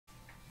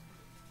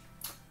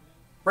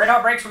Bright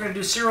Hot Breaks, we're going to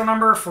do serial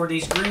number for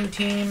these green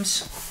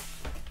teams.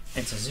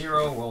 It's a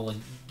 0. Roll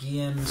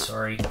again.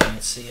 Sorry,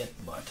 can't see it,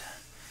 but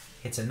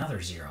it's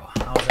another 0.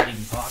 How is that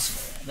even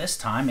possible? This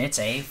time it's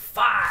a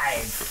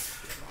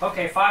 5.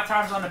 Okay, 5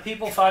 times on the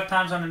people, 5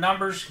 times on the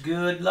numbers.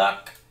 Good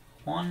luck.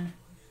 1,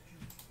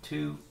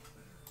 2,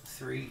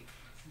 3,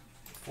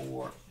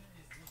 4,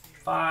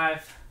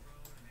 5.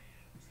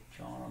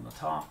 John on the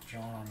top,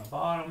 John on the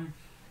bottom.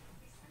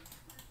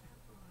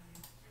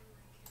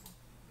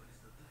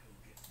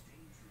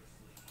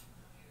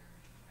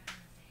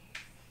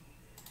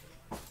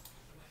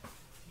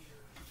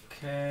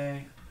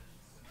 Okay,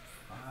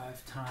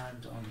 5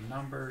 times on the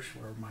numbers,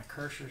 where my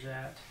cursor's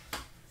at.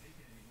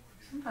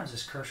 Sometimes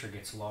this cursor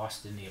gets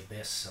lost in the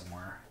abyss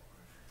somewhere.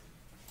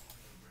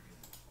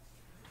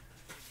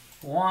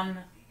 1,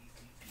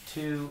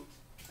 2,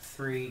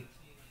 3,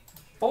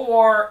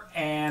 4,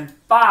 and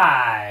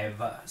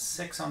 5.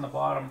 6 on the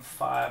bottom,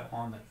 5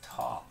 on the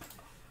top.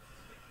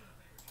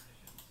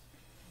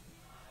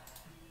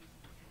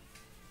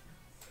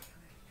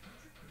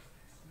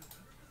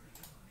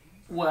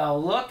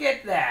 Well, look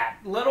at that.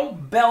 Little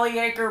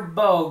Bellyacre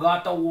Bo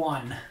got the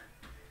 1.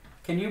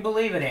 Can you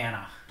believe it,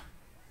 Anna?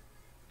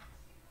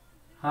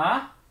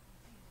 Huh?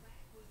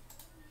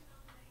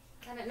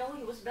 I didn't know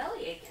he was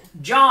belly aching.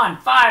 John,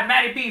 5.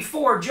 Matty B,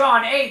 4.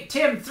 John, 8.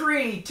 Tim,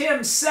 3.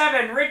 Tim,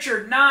 7.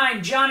 Richard,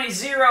 9. Johnny,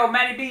 0.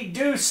 Matty B,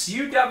 deuce.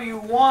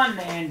 UW, 1.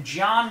 And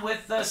John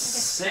with the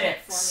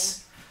 6.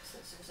 Since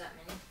there's that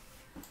many.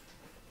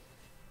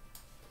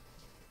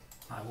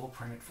 I will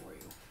print it for you.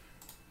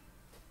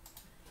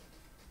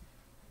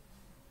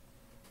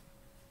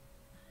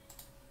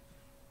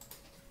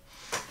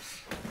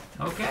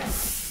 Okay.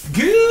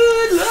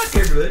 Good luck,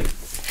 everybody.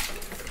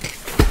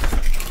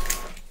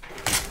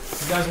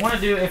 You guys want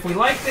to do, if we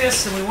like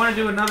this and we want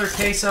to do another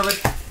case of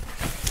it,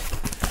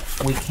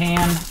 we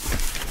can.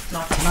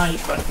 Not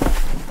tonight, but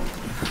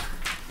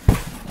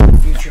in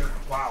the future.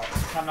 Wow.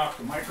 I knocked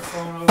the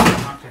microphone over.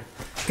 Knocked it.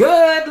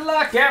 Good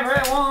luck,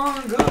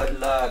 everyone. Good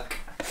luck.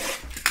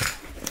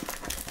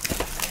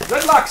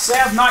 Good luck,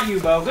 Seb. Not you,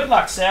 Bo. Good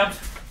luck, Seb.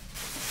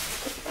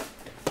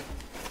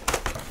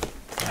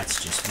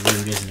 That's just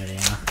rude, isn't it,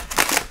 Anna?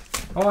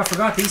 Oh, I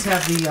forgot these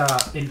have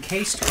the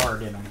encased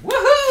card in them.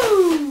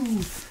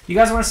 Woohoo! You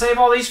guys want to save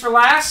all these for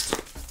last?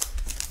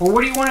 Or what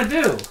do you want to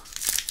do?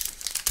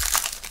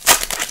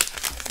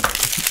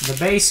 The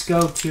base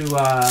go to,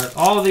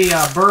 all the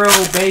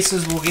Burrow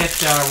bases will get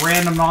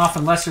randomed off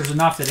unless there's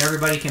enough that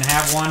everybody can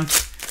have one.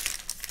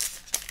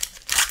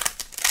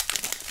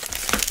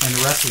 And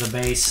the rest of the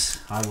base,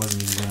 I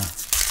wasn't even going to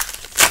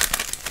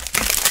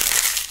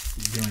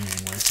do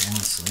anything with,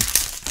 honestly.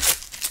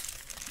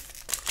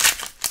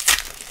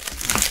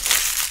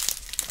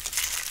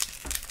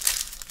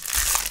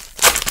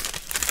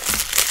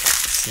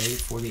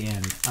 Save for the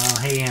end.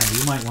 Hey, Anna,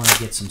 you might want to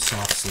get some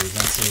soft sleeves.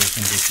 I'd say we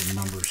can get some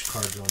numbers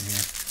cards on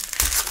here.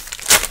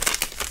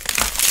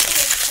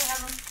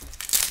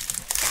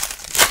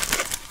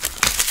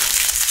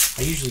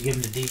 I usually give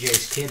them to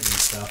DJ's kids and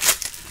stuff.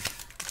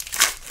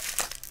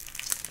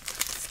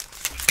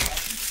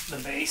 The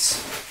base.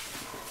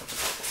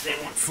 They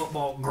want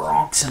football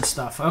Gronks and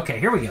stuff. Okay,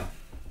 here we go.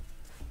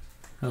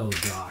 Oh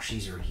gosh,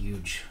 these are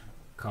huge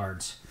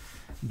cards.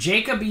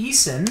 Jacob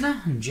Eason,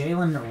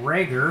 Jalen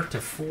Rager to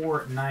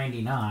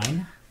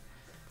 $4.99.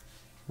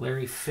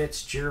 Larry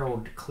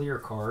Fitzgerald clear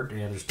card.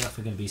 Yeah, there's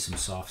definitely going to be some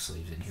soft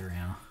sleeves in here,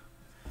 Anna.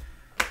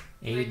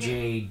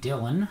 AJ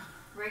Dillon.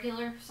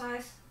 Regular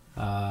size?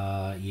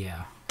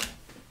 Yeah.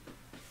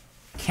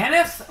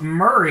 Kenneth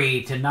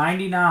Murray to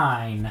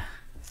 $99.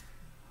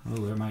 Oh,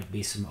 there might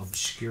be some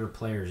obscure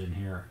players in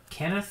here.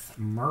 Kenneth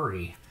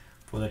Murray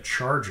for the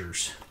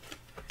Chargers.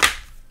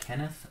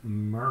 Kenneth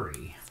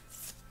Murray.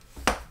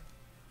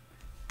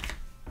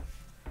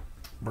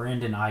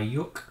 Brandon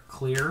Ayuk,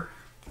 clear.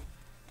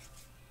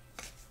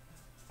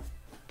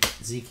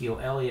 Ezekiel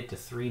Elliott to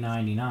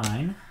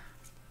 $3.99.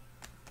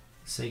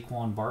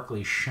 Saquon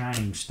Barkley,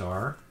 Shining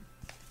Star.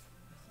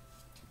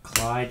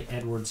 Clyde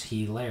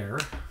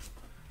Edwards-Helaire.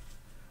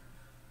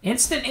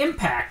 Instant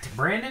Impact,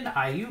 Brandon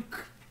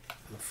Ayuk.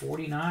 The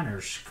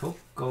 49ers,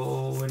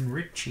 Coco and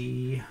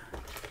Richie.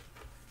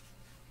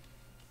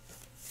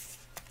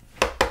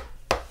 I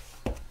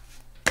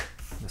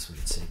guess we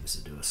could save this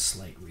to do a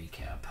slight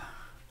recap.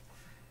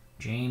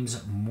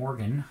 James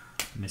Morgan,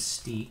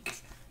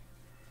 Mystique.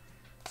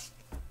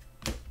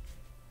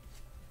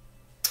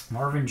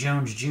 Marvin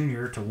Jones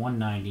Jr. to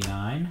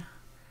 $1.99.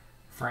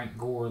 Frank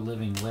Gore,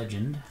 Living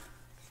Legend.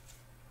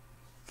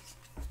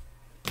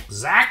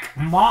 Zach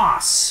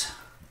Moss,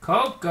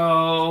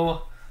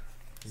 Coco.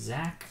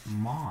 Zach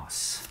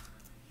Moss.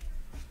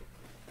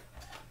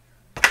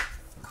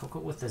 Coco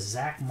with the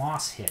Zach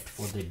Moss hit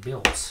for the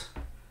Bills.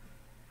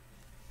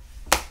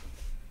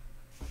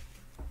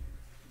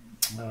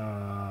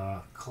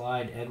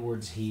 Clyde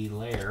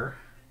Edwards-Helaire.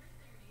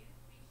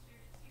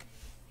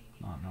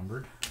 Not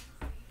numbered.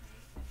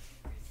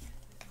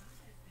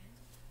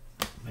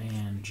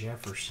 Van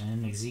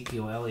Jefferson.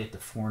 Ezekiel Elliott to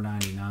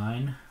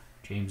 $4.99.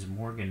 James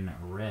Morgan,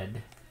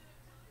 red.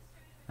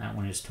 That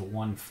one is to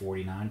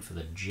 149 for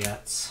the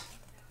Jets.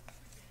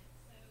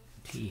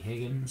 T.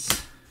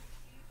 Higgins.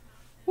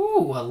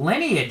 Ooh, a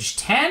lineage.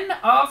 10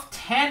 of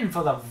 10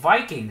 for the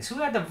Vikings. Who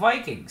had the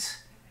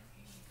Vikings?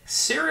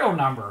 Serial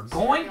number.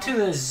 Going to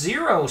the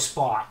 0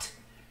 spot.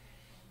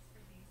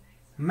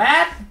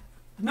 Matt?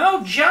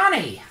 No,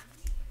 Johnny.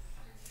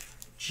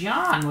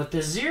 John with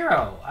the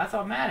 0. I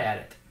thought Matt had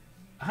it.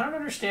 I don't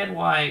understand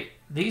why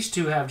these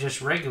two have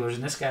just regulars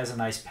and this guy has a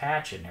nice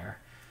patch in there.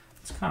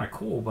 It's kind of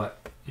cool, but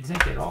you'd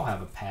think they'd all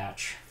have a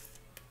patch.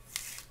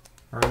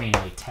 Or I mean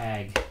a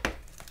tag.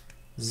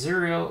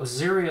 Zero,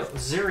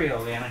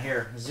 Anna,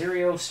 here.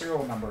 0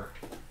 serial number.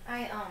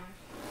 I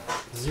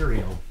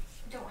 0.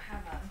 don't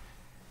have a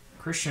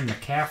Christian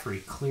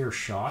McCaffrey, clear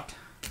shot.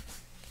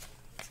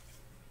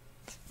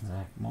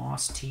 Zach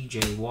Moss,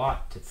 TJ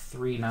Watt to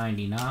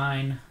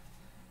 399.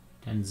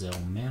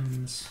 Denzel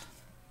Mims.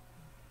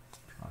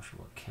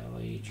 Joshua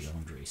Kelly,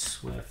 DeAndre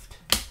Swift.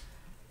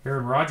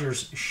 Aaron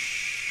Rodgers,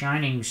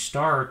 shining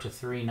star to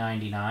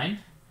 399.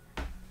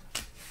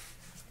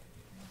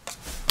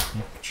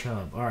 Nick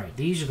Chubb. All right,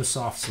 these are the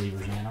soft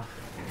sleevers, Anna.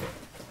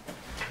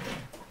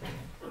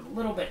 A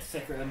little bit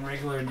thicker than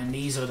regular, and then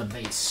these are the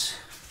base.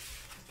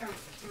 am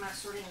I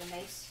sorting the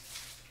base?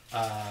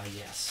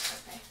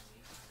 Yes. Okay.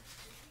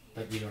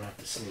 But you don't have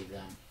to sleeve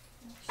them.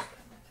 Just put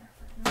them right there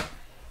for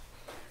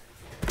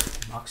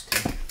now. Box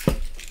 2.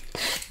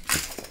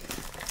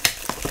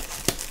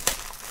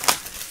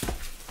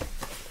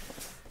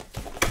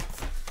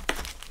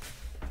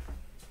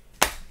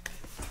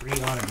 Three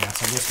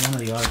autographs. I guess one of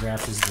the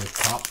autographs is the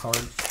top card.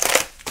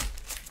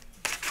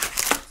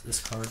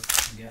 This card,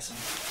 I'm guessing.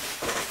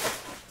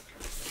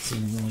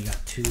 Seeing we only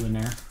got 2 in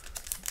there.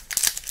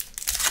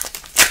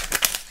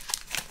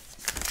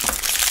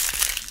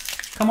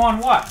 Come on,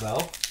 what,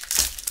 Bo?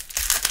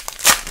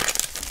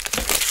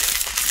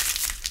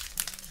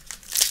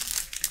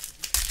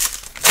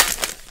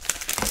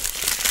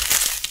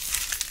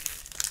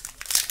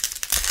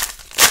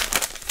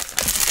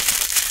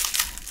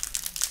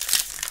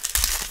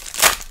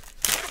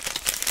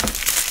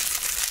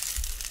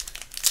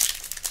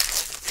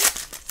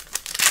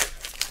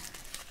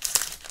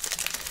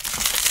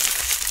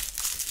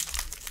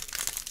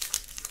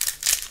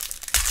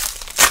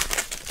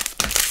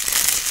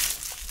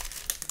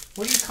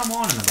 What do you come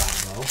on in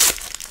about, Bo?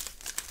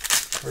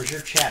 Or is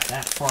your chat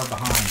that far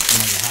behind from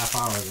like a half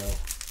hour ago?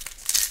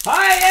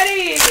 Hi,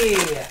 Eddie!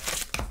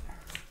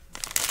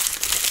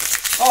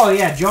 Oh,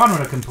 yeah, John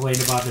would have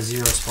complained about the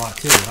 0 spot,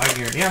 too. I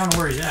guarantee. Yeah, I don't know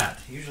where he's at.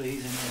 Usually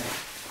he's in there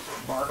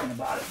barking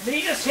about it. But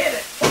he just hit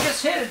it. He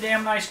just hit a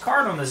damn nice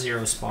card on the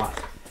 0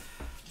 spot.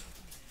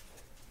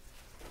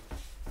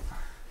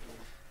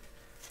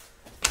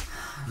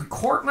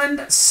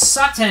 Cortland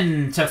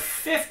Sutton to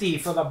 50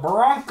 for the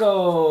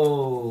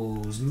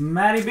Broncos.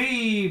 Matty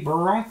B.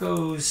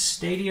 Broncos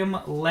Stadium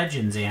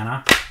Legends,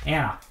 Anna.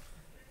 Anna.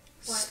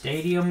 What?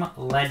 Stadium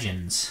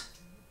Legends.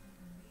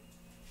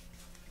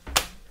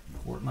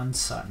 Cortland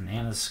Sutton.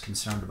 Anna's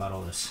concerned about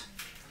all this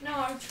No,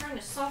 I'm trying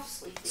to soft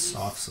sleeve these.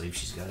 soft sleeve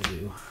she's got to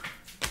do.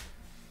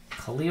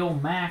 Khalil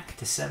Mack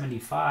to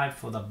 75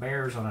 for the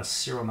Bears on a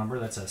serial number.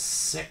 That's a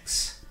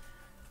 6.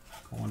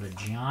 Going to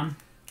John.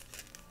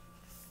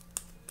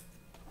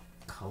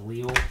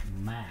 Khalil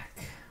Mack.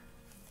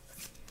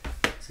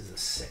 This is a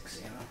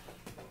 6, Anna.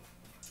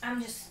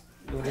 I'm just.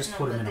 We'll just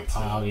putting put them them in a with the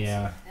pile, teams,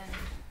 yeah. and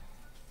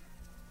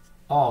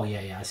Oh,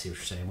 yeah, I see what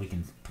you're saying. We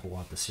can pull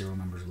out the serial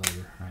numbers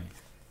later, right?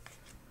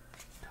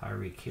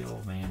 Tyreek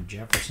Hill, Van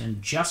Jefferson.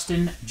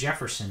 Justin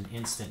Jefferson,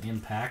 instant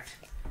impact.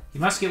 You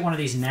must get one of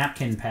these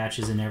napkin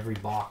patches in every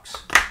box.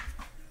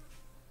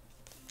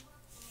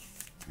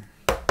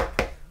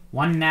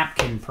 1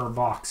 napkin per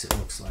box, it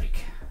looks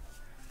like.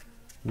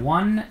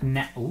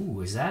 Ooh,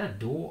 is that a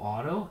dual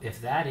auto?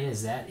 If that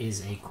is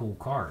a cool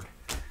card.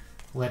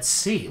 Let's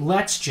see.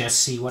 Let's just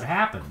see what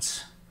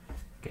happens.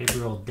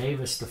 Gabriel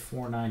Davis to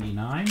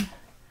 499.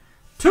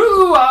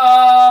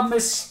 Tua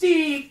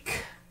Mystique.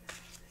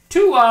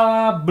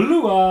 Tua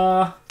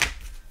Blua.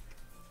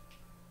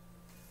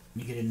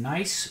 You get a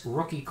nice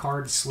rookie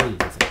card sleeve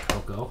with it,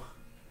 Coco.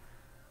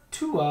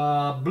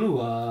 Tua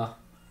Blua.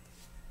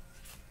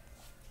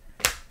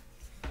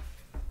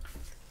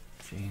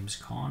 James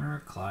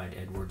Conner, Clyde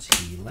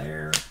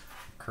Edwards-Helaire,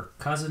 Kirk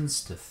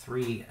Cousins to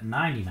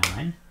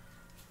 399.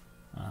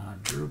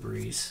 Drew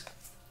Brees.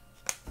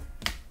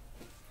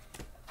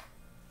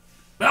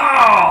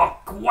 Oh,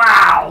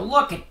 wow!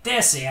 Look at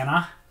this,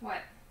 Anna.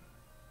 what?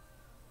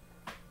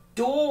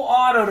 Dual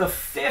auto to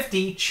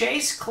 50,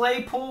 Chase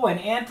Claypool and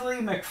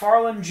Anthony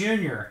McFarland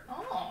Jr.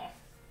 Oh,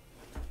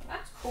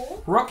 that's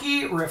cool.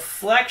 Rookie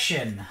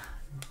reflection.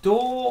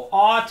 Dual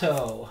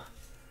auto.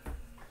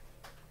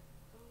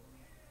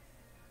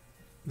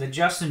 The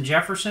Justin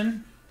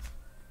Jefferson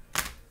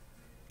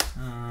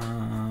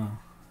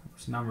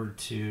was numbered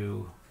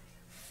to,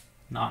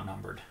 not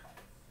numbered.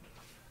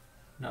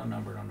 No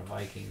numbered on the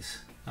Vikings.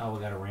 Oh,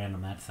 we got to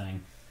random that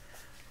thing.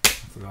 I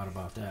forgot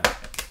about that.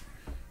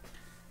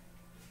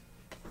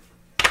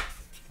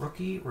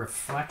 Rookie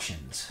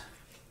reflections.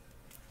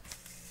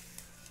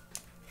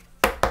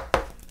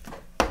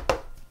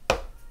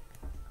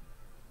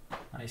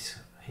 Nice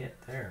hit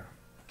there.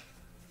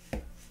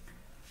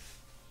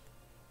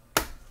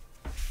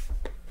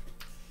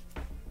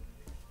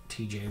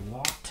 TJ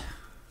Watt.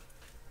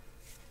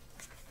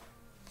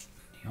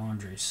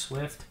 DeAndre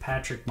Swift.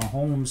 Patrick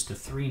Mahomes to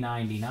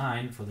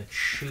 399 for the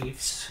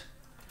Chiefs.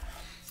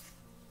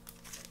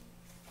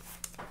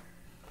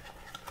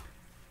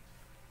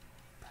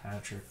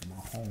 Patrick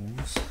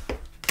Mahomes.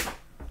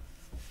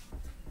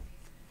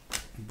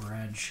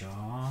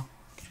 Bradshaw.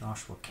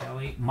 Joshua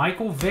Kelly.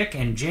 Michael Vick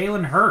and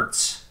Jalen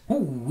Hurts.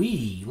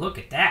 Ooh-wee, look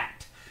at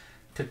that.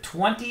 To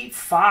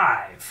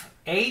 25.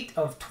 8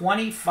 of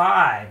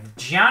 25.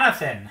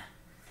 Jonathan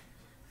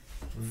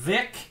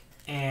Vick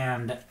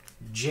and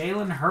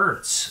Jalen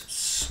Hurts.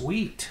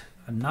 Sweet.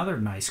 Another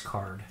nice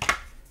card.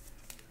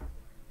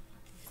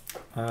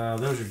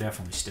 Those are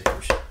definitely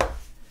stickers.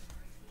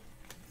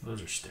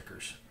 Those are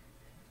stickers.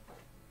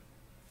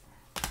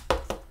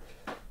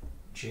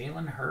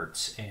 Jalen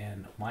Hurts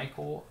and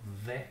Michael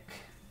Vick.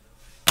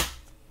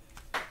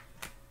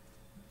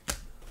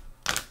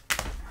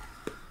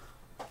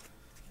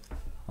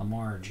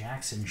 Lamar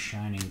Jackson,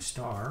 Shining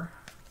Star.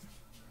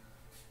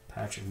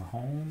 Patrick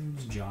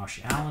Mahomes,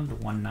 Josh Allen to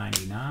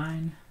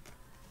 199.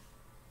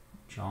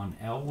 John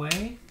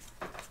Elway.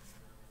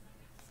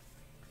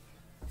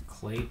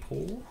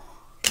 Claypool.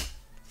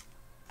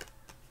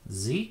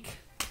 Zeke.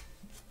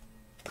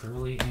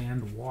 Gurley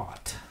and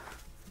Watt.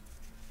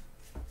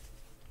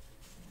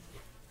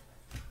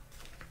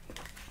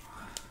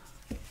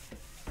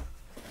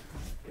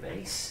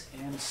 Base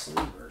and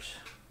sleevers.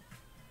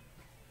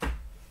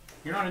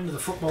 You're not into the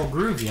football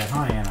groove yet,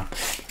 huh, Anna?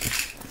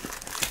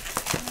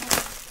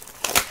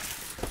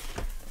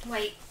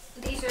 Wait,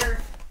 these are...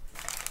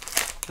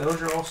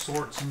 Those are all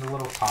sorts into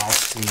little pile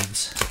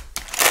sleeves.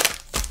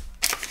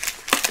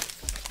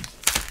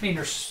 I mean,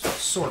 there's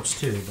sorts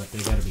too, but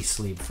they got to be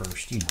sleeved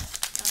first, you know.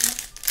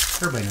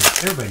 Everybody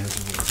knows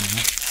the rules, you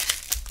know.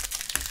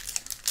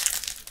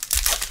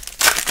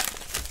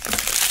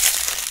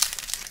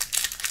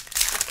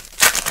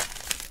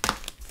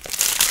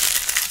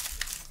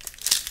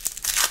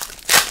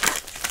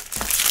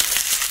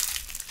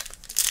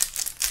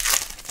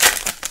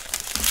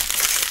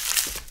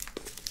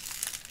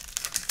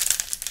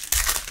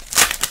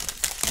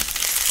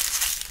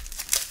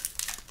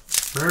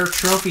 Rare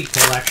Trophy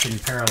Collection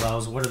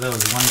parallels. What are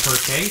those? One per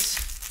case?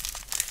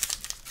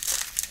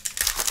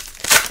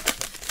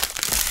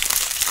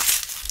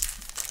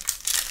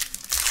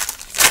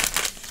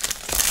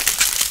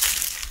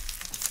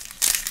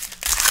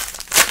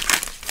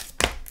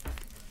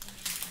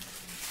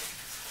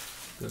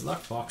 Good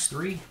luck, box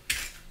 3.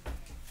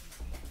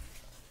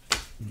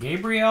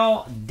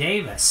 Gabriel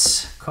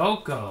Davis.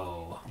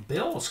 Coco.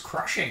 Bill's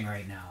crushing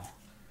right now.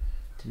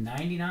 To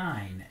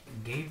 99.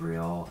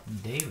 Gabriel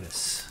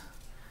Davis.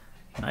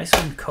 Nice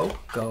one,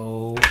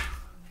 Coco.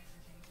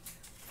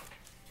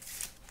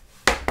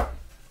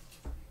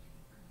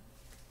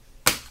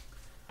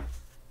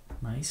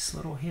 Nice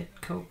little hit,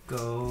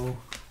 Coco.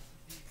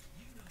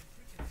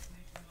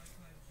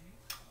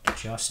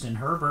 Justin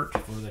Herbert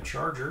for the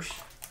Chargers.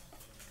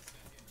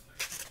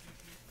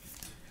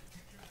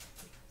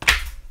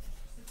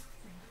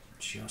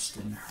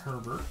 Justin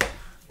Herbert.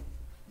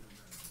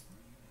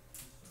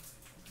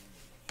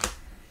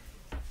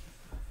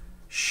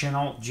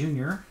 Chenault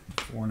Jr.,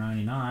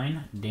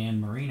 $4.99.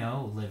 Dan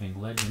Marino, Living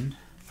Legend.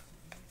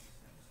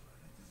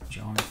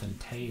 Jonathan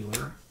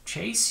Taylor.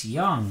 Chase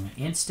Young,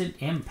 Instant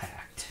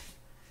Impact.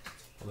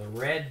 For the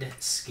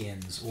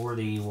Redskins, or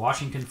the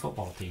Washington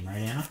football team, right,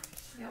 Anna?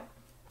 Yep.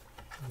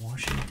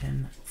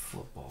 Washington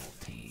football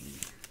team.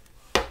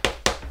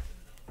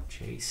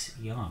 Chase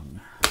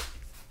Young.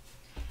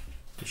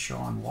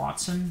 Deshaun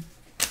Watson.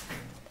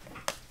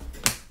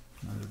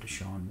 Another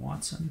Deshaun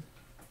Watson.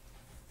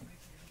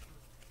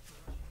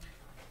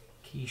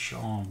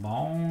 Keyshawn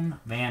Vaughn.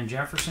 Van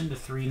Jefferson to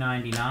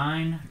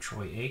 $3.99.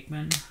 Troy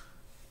Aikman.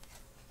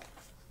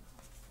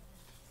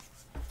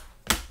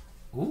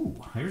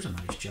 Ooh, here's a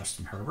nice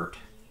Justin Herbert.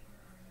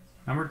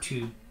 Number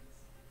 2,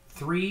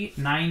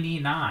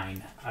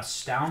 $3.99.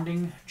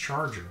 Astounding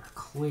Charger.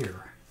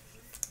 Clear.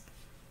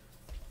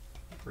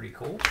 Pretty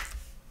cool.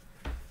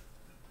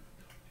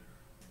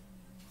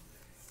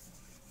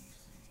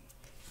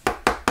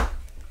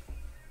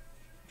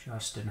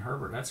 Justin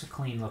Herbert. That's a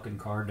clean looking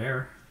card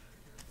there.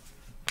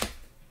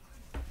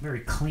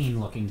 Very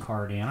clean looking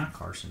card, Anna.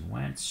 Carson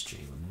Wentz,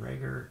 Jalen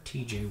Reagor,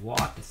 TJ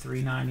Watt to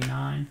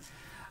 $3.99.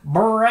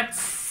 Brett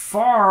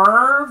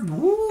Favre.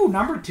 Woo,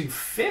 number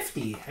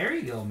 250. There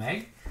you go,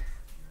 Meg.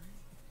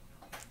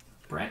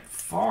 Brett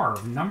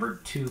Favre, number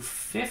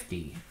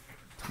 250.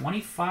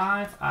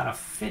 25 out of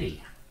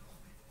 50.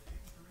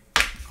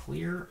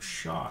 Clear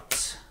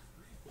shots.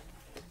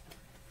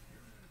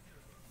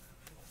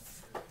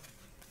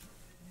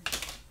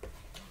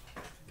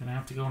 Gonna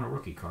have to go in a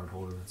rookie card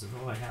holder. That's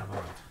all I have on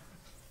it.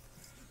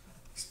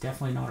 It's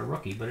definitely not a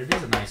rookie, but it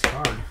is a nice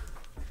card.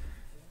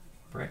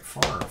 Brett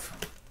Favre.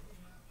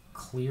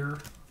 Clear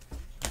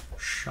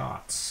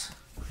shots.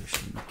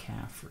 Christian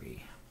McCaffrey.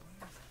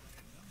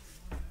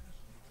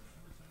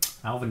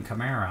 Alvin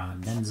Kamara,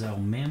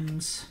 Denzel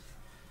Mims.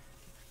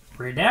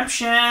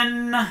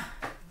 Redemption.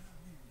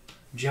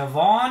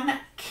 Javon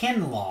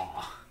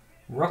Kinlaw.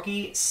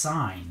 Rookie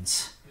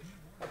signs.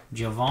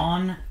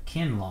 Javon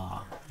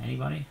Kinlaw.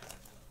 Anybody?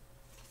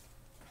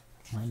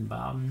 Lynn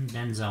Bowden,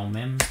 Denzel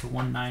Mims to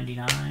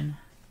 199.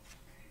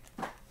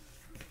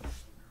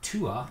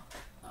 Tua,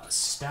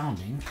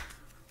 astounding.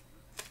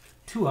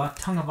 Tua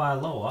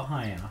Tagovailoa,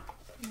 hi Anna.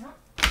 Yep.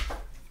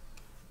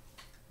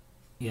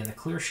 Yeah, the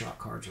clear shot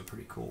cards are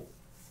pretty cool.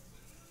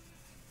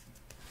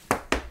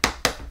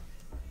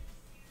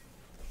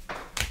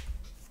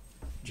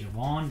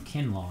 Javon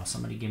Kinlaw,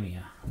 somebody give me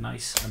a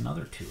nice,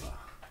 another Tua.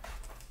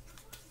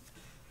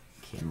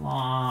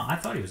 Kinlaw, I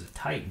thought he was a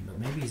Titan, but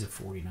maybe he's a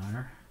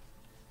 49er.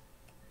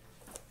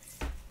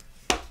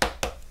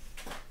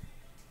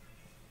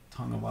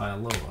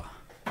 Tagovailoa.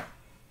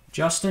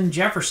 Justin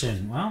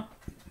Jefferson. Well,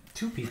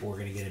 two people are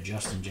going to get a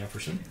Justin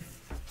Jefferson.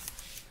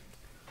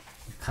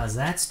 Because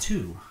that's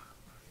two.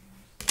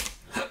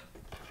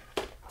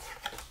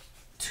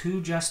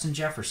 Two Justin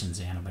Jeffersons,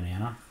 Anna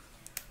Banana.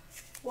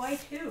 Why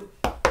 2?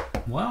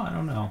 Well, I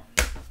don't know.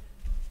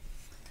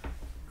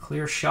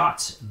 Clear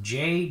shots.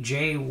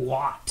 J.J.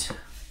 Watt.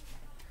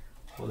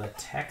 For the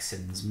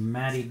Texans.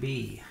 Matty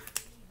B.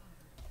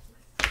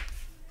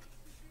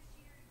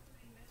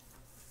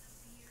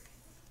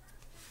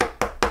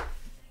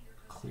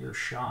 Clear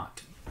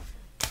shot.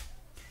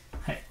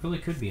 Hey, it really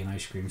could be an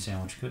ice cream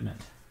sandwich, couldn't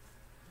it?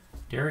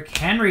 Derrick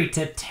Henry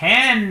to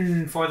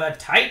 10 for the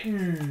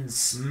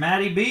Titans.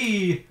 Matty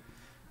B.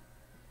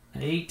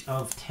 8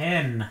 of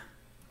 10.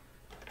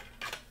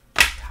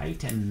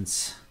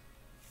 Titans.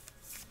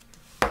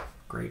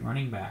 Great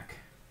running back.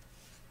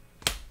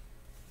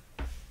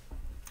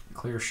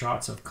 Clear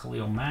shots of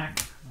Khalil Mack,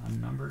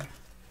 unnumbered.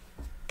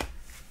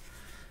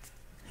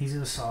 These are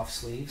the soft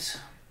sleeves.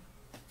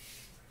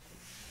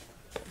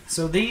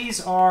 So these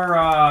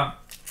are,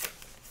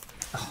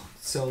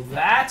 so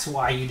that's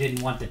why you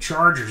didn't want the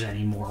Chargers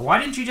anymore. Why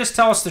didn't you just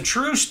tell us the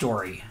true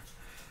story?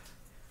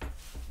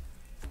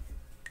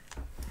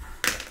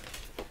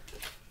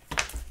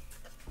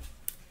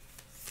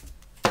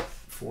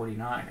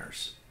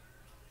 '49ers.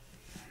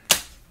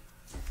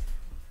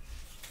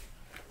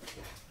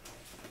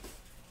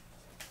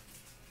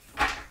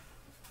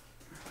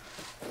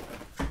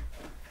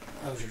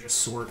 Those are just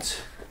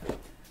sorts.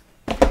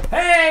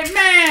 Hey,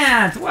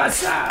 Matt!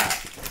 What's up?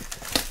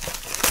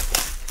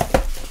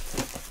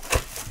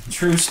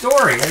 True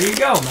story. There you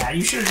go, Matt.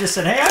 You should have just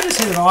said, hey, I just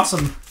hit an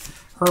awesome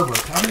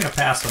Herbert. I'm going to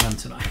pass on him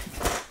tonight.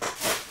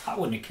 I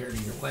wouldn't have cared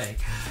either way.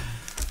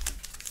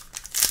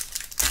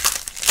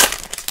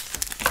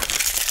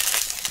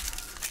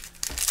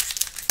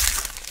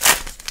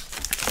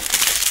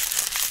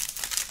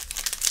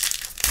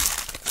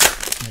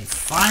 They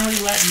finally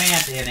let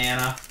Matt in,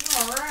 Anna.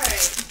 All right.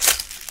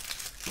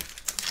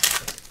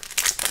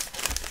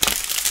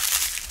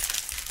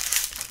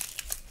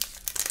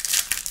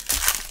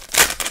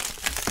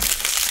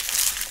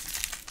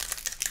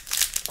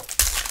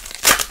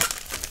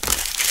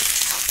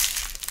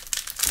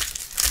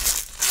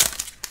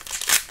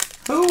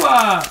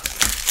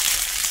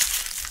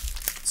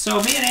 So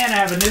me and Anna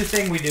have a new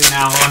thing we do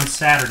now on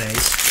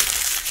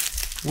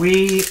Saturdays.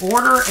 We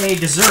order a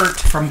dessert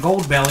from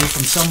Goldbelly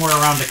from somewhere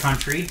around the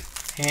country,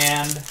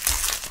 and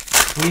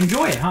we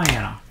enjoy it, huh,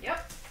 Anna?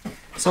 Yep.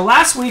 So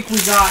last week we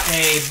got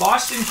a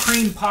Boston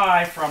cream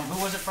pie from,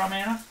 who was it from,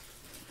 Anna?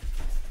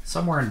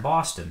 Somewhere in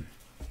Boston.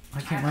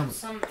 I can't remember.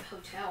 Some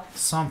hotel.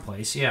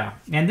 Someplace, yeah.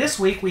 And this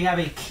week we have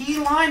a key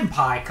lime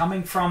pie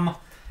coming from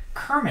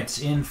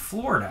Kermit's in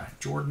Florida.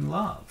 Jordan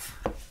Love.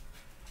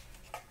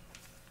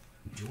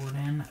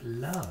 Jordan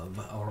Love,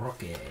 a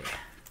rookie.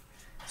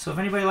 So if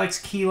anybody likes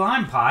key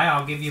lime pie,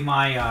 I'll give you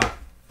my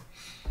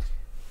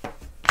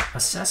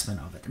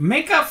assessment of it.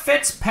 Minka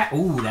Fitzpatrick.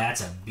 Ooh,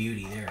 that's a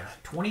beauty there.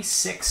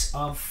 26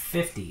 of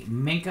 50.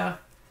 Minka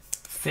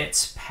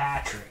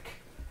Fitzpatrick.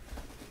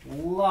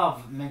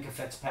 Love Minka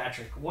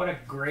Fitzpatrick. What a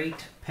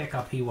great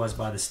pickup he was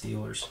by the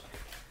Steelers.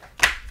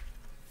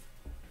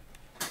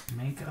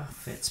 Minka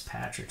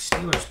Fitzpatrick.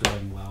 Steelers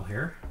doing well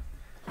here.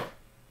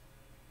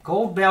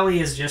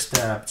 Goldbelly is just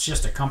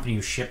a company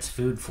who ships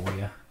food for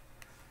you.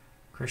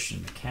 Christian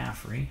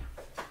McCaffrey.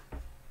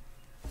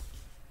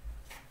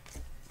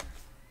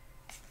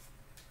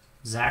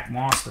 Zach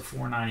Moss to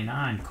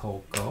 499.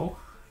 Colco.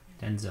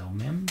 Denzel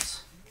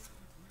Mims.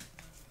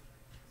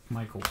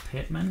 Michael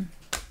Pittman.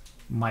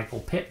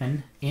 Michael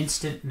Pittman.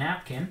 Instant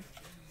napkin.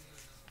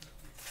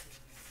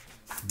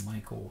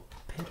 Michael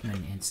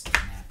Pittman. Instant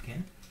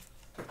napkin.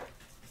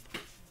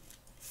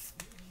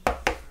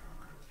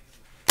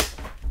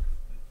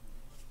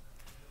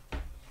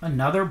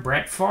 Another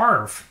Brett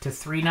Favre to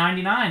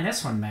 $3.99.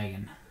 This one,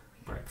 Megan.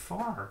 Brett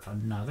Favre.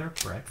 Another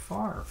Brett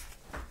Favre.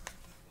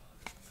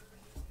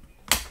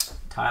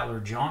 Tyler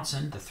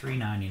Johnson to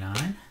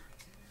 $3.99.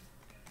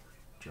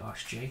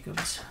 Josh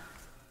Jacobs.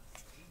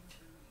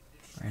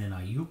 Brandon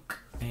Ayuk.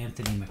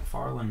 Anthony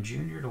McFarland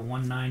Jr. to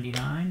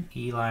 $1.99.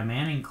 Eli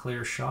Manning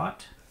clear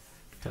shot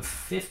to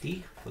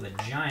 $50 for the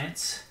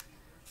Giants.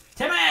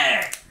 Timmy!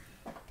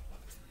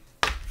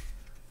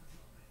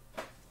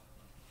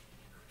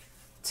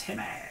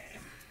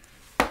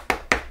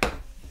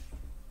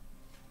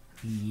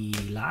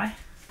 Eli.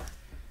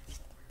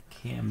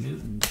 Cam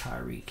Newton,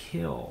 Tyreek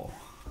Hill.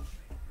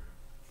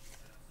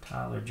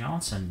 Tyler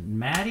Johnson.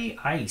 Matty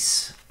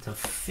Ice to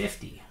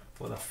 50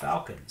 for the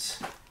Falcons.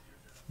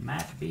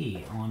 Matt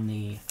B on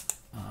the,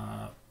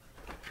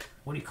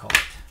 what do you call it?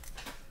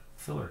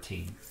 Filler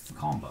team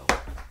combo.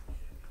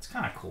 It's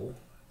kind of cool.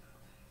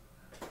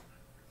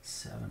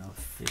 7 of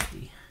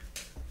 50.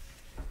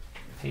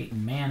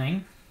 Peyton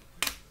Manning.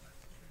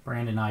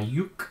 Brandon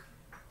Ayuk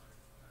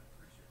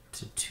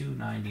to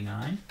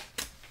 299.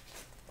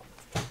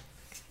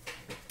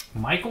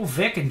 Michael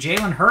Vick and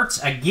Jalen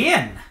Hurts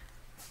again.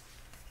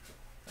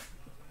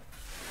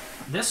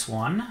 This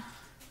one,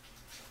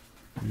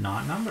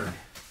 not numbered.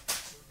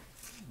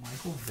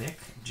 Michael Vick,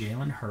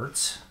 Jalen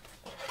Hurts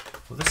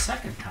for the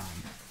second time.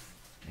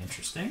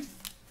 Interesting.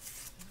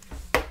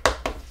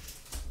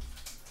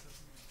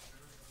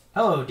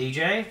 Hello,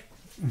 DJ.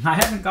 I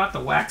haven't got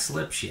the wax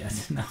lips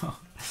yet. No.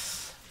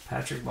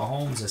 Patrick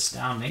Mahomes,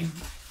 astounding.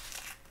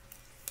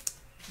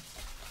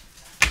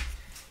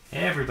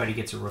 Everybody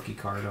gets a rookie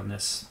card on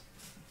this.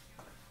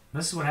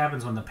 This is what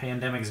happens when the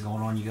pandemic is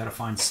going on. You got to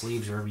find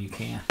sleeves wherever you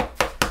can.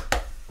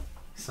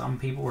 Some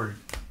people are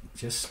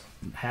just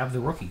have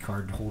the rookie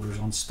card holders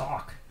on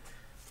stock.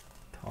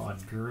 Todd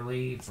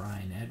Gurley,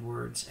 Brian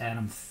Edwards,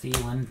 Adam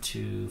Thielen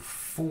to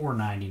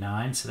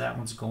 $4.99. So that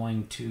one's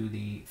going to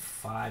the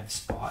 5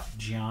 spot.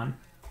 John.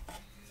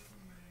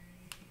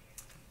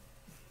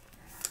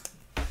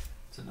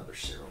 It's another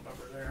serial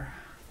number there.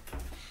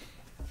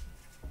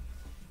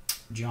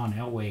 John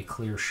Elway,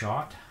 clear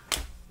shot.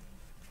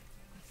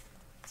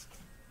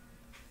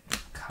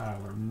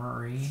 Kyler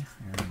Murray,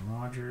 Aaron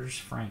Rodgers,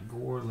 Frank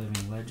Gore,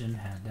 living legend,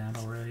 had that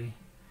already.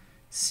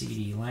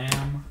 CeeDee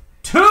Lamb.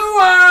 Tua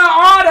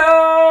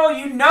auto!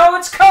 You know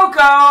it's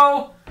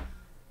Coco!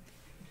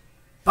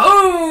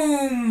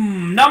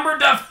 Boom! Number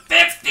to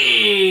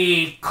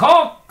 50!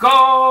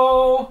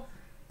 Coco!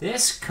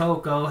 This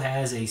Coco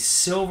has a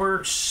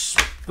silver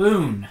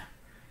spoon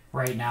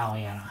right now,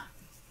 Anna.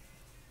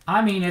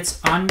 I mean,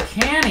 it's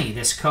uncanny,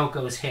 this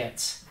Coco's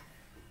hits.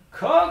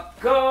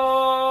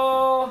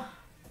 Coco!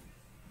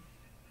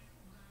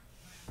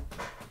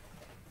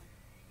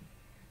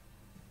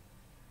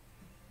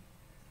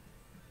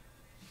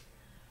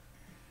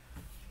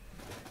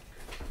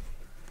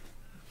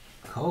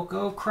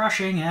 Coco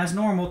crushing as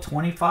normal,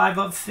 25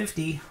 of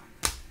 50.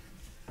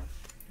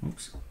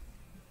 Oops.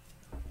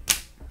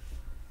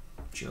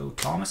 Joe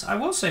Thomas. I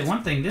will say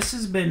one thing. This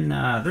has been,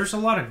 there's a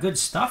lot of good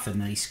stuff in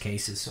these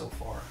cases so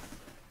far.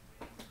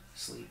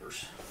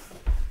 Sleepers.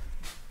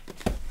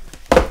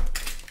 I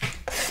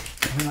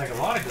mean, like a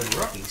lot of good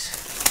rookies.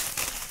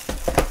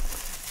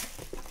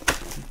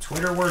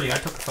 Twitter worthy. I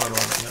took a photo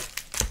of it. Yep.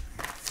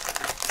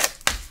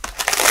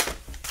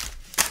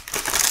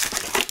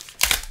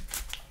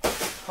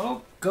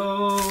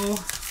 Coco.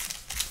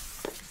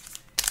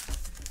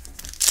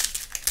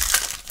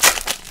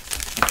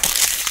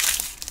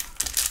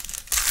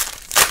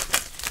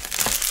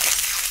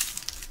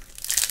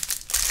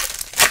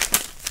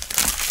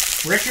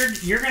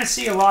 Richard, you're going to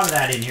see a lot of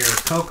that in here.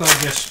 Coco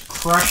just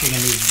crushing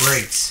in these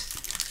breaks.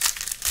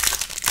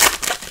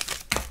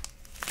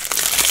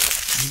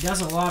 He does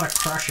a lot of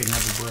crushing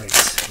of the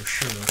breaks, for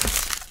sure.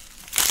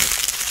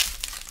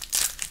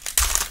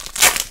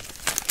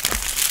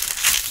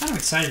 I'm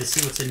excited to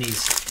see what's in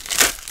these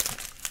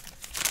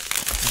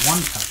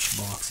one-touch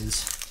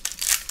boxes.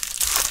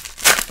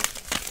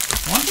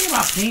 One thing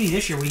about Panini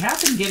this year, we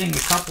have been getting a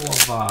couple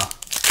of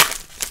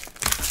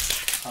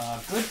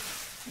good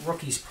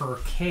rookies per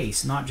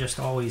case, not just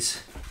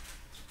always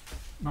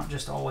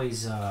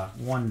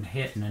one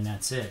hit and then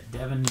that's it.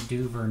 Devin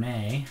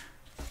Duvernay,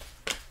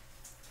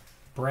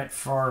 Brett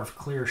Favre,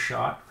 clear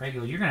shot,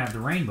 regular. You're gonna have the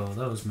rainbow of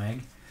those,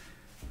 Meg.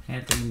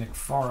 Anthony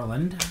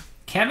McFarland,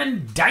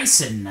 Kevin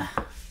Dyson,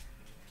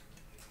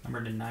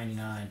 number to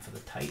 99 for the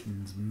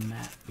Titans.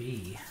 Matt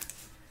B.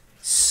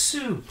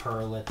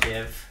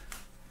 Superlative.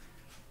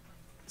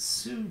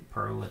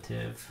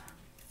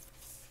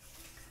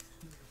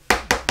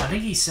 I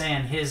think he's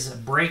saying his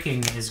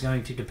breaking is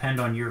going to depend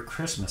on your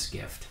Christmas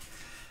gift,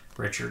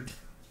 Richard.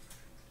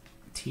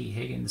 T.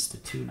 Higgins to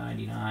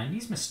 299.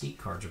 These Mystique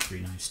cards are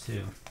pretty nice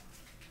too.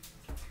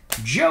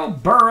 Joe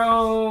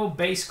Burrow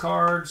base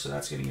card, so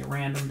that's going to get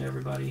random to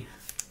everybody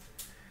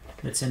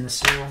that's in the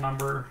serial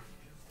number.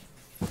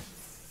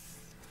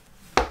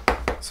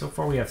 So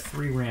far we have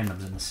 3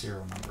 randoms in the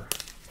serial number.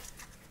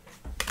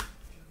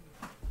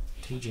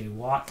 TJ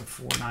Watt to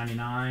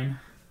 $4.99.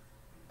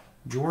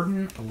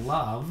 Jordan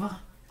Love,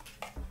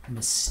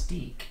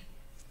 Mystique,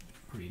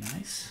 pretty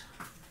nice.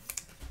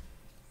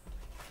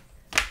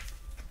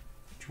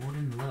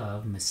 Jordan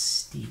Love,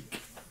 Mystique.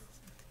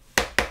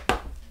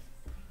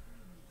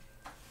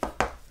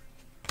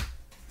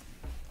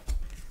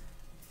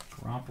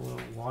 Garoppolo,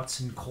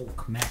 Watson, Cole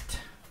Kmet.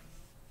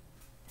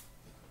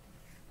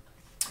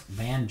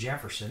 Van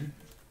Jefferson.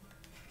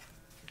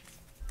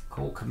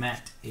 Cole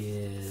Kmet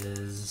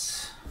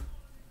is...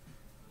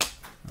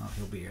 oh,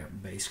 he'll be a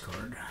base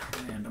card.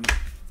 Random.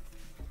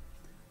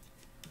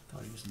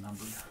 Thought he was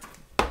numbered.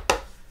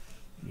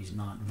 he's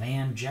not.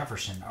 Van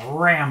Jefferson.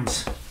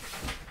 Rams.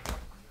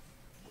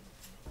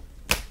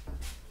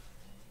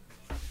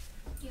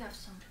 You have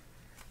some.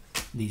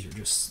 These are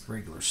just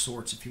regular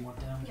sorts if you want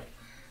them. Yep.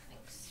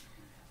 Thanks.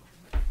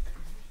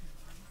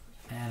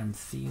 Adam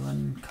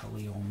Thielen,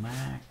 Khalil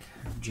Mack,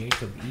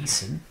 Jacob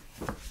Eason.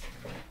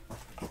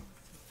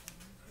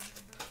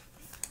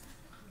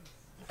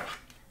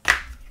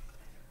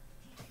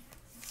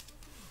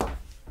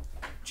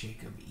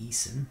 Jacob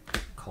Eason,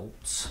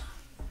 Colts.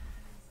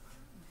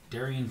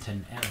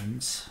 Darrington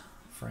Evans,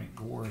 Frank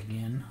Gore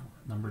again,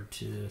 numbered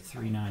to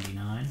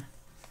 399.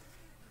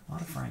 A lot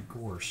of Frank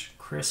Gores.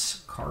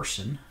 Chris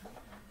Carson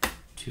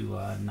to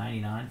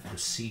 99 for the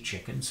Sea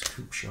Chickens,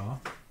 Coop Shaw.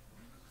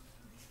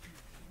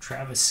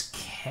 Travis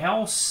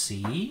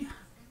Kelce,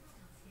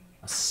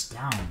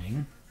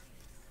 astounding.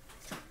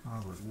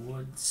 Robert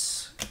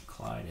Woods,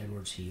 Clyde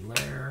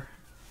Edwards-Helaire.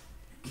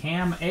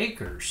 Cam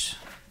Akers,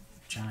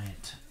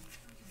 giant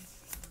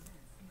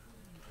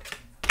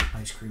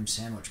ice cream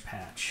sandwich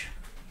patch.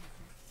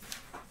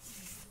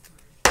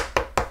 A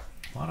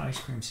lot of ice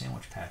cream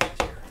sandwich patches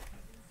here.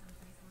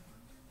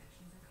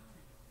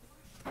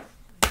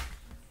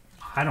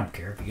 I don't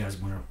care if you guys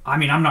want to. I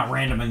mean, I'm not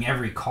randoming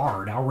every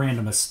card. I'll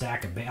random a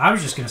stack of base. I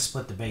was just going to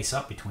split the base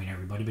up between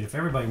everybody, but if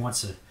everybody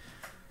wants to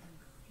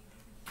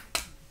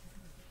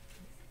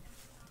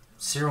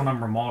serial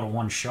number them all to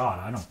one shot,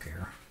 I don't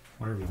care.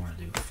 Whatever you want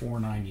to do.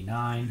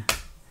 $4.99.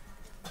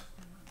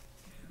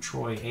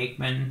 Troy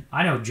Aikman.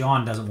 I know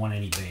John doesn't want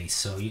any base,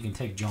 so you can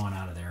take John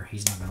out of there.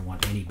 He's not going to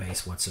want any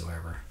base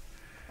whatsoever.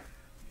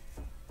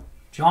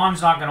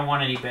 John's not going to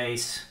want any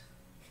base.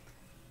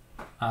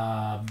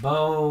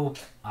 Bo,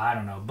 I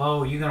don't know.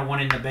 Bo, you going to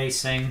want in the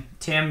base thing?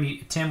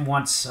 Tim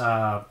wants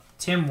some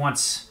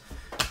Bengals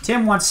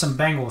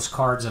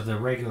cards of the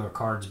regular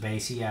cards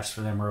base. He asked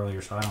for them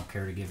earlier, so I don't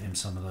care to give him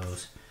some of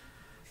those.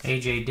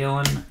 A.J.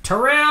 Dillon.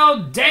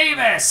 Terrell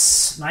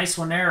Davis. Nice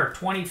one there.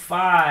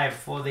 25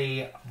 for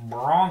the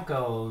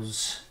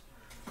Broncos.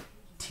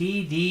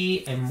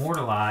 TD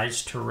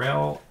immortalized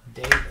Terrell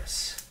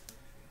Davis.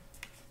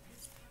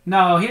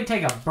 No, he'd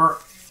take a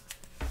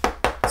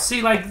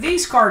See, like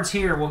these cards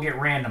here will get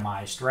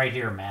randomized right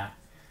here, Matt.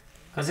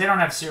 Because they don't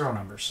have serial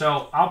numbers.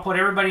 So I'll put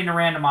everybody in a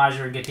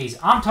randomizer and get these.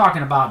 I'm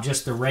talking about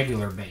just the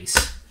regular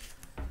base.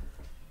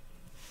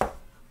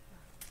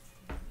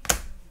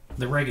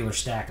 The regular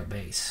stack of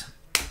base.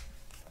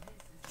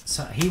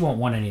 So he won't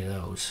want any of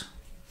those.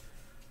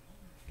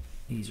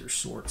 These are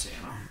sorts,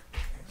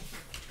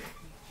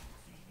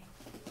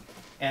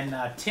 Anna. And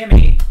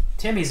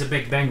Timmy's a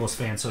big Bengals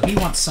fan, so he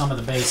wants some of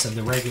the base of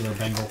the regular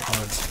Bengal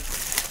cards.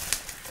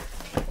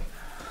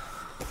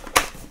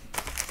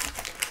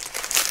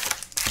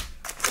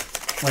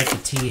 Like the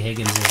T.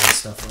 Higginses and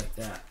stuff like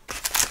that.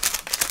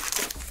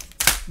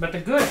 But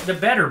the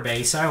better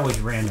base, I always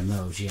random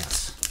those,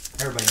 yes.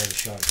 Everybody has a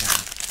shot at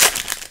that.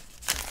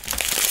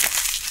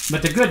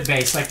 But the good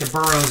base, like the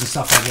Burrows and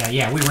stuff like that,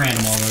 yeah, we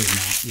random all those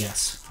now.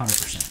 Yes,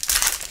 100%.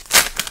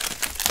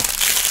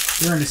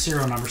 They're in the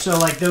serial number. So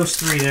like those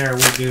three there,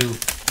 we'll do,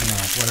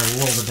 whatever,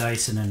 roll the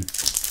dice and then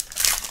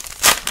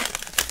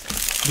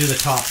do the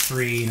top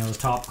three, the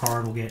top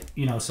card will get,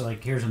 so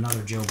like here's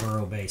another Joe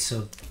Burrow base.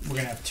 So we're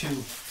going to have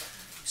two.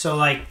 So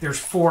like there's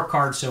 4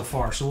 cards so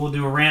far. So we'll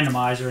do a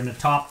randomizer and the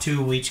top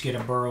 2 will each get a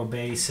Burrow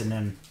base and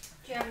then.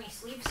 Do you have any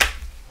sleeves?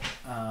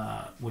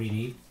 What do you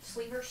need?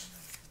 Sleevers.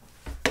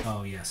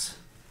 Oh, yes.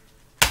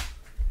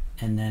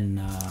 And then,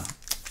 hold on a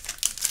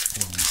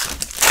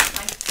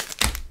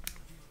second.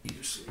 These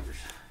are sleevers.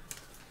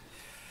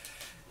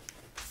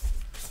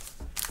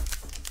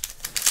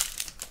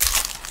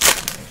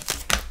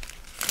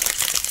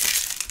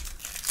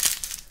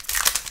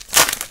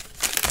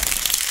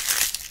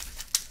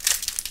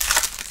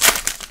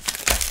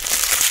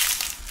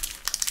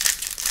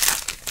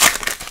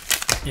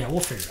 Yeah,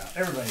 we'll figure it out.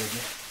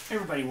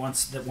 Everybody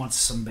wants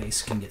some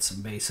base can get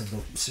some base of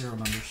the serial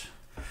numbers.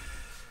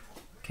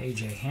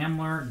 KJ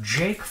Hamler,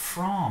 Jake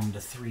Fromm to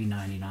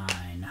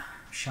 $3.99.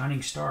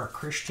 Shining Star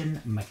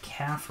Christian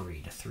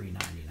McCaffrey to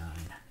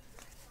 $3.99.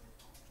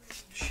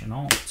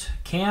 Chenault,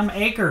 Cam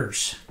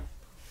Akers,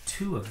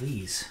 2 of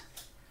these.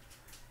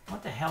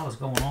 What the hell is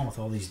going on with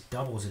all these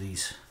doubles of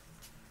these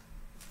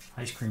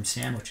ice cream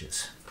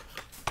sandwiches?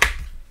 I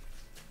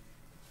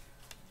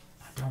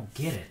don't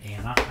get it,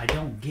 Anna. I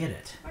don't get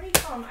it. Why do you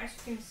call them ice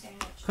cream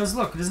sandwich? Because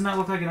look, doesn't that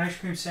look like an ice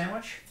cream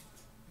sandwich?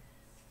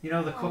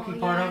 The cookie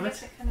part of I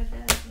guess it kind of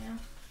does, yeah.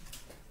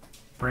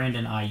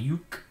 Brandon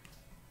Ayuk.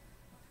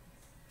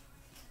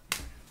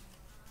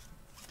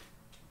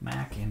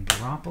 Mac and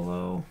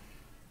Garoppolo.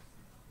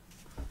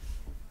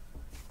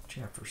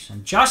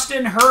 Jefferson.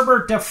 Justin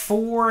Herbert to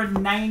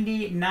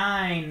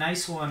 $4.99.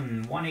 Nice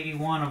one.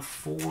 181 of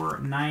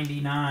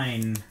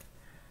 $4.99.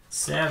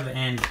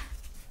 7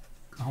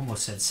 I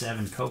almost said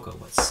 7 Coco,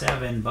 but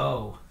 7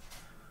 Bo.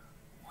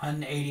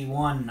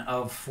 181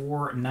 of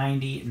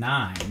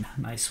 $4.99.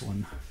 Nice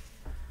one.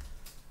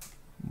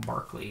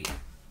 Barkley.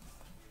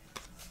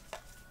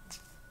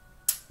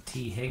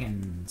 T.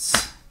 Higgins.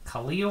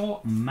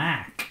 Khalil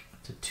Mack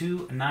to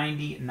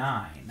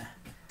 $2.99.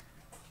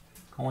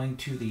 Going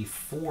to the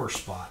 4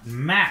 spot.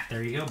 Matt,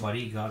 there you go, buddy.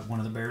 You got one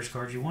of the Bears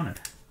cards you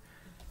wanted.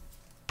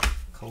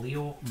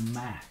 Khalil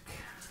Mack.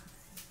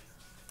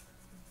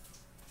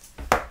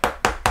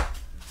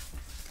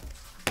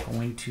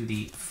 Going to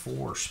the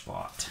 4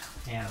 spot.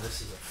 Yeah,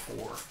 this is a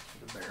 4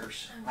 for the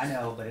Bears. I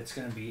know, but it's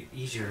going to be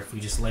easier if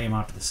we just lay them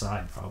out to the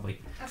side,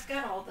 probably. I've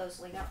got all those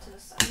laid out to the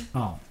side.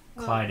 Oh,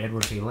 Clyde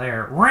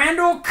Edwards-Helaire.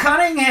 Randall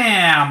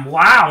Cunningham.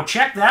 Wow,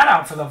 check that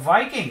out for the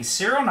Vikings.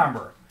 Serial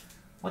number.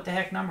 What the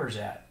heck number is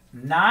that?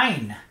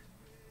 9.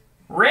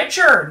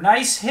 Richard,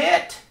 nice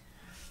hit.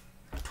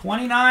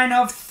 29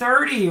 of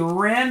 30.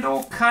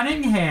 Randall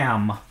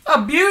Cunningham.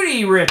 A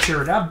beauty,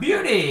 Richard. A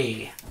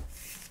beauty.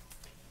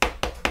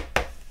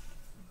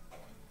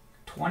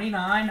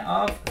 29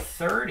 of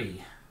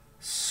 30.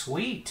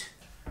 Sweet.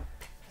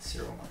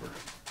 Serial number.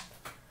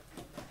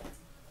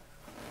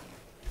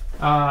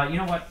 You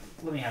know what?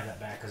 Let me have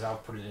that back because I'll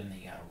put it in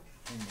the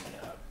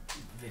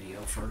video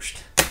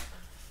first.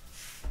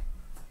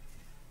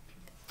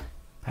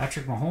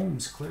 Patrick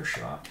Mahomes, clear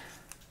shot.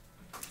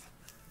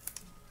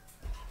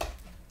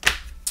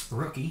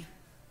 Rookie.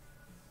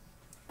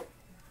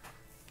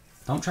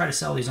 Don't try to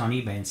sell these on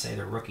eBay and say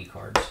they're rookie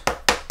cards.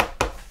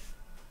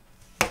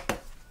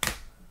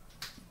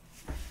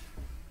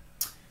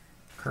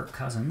 Kirk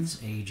Cousins,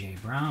 A.J.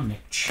 Brown,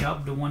 Nick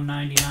Chubb to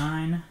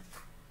 199.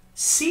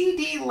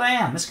 C.D.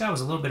 Lamb. This guy was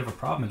a little bit of a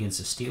problem against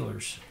the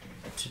Steelers.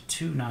 To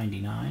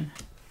 299.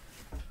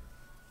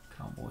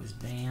 Cowboys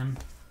ban.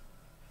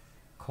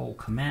 Cole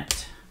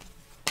Kmet.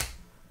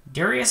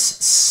 Darius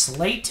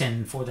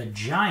Slayton for the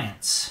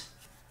Giants.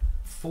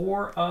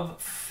 4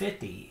 of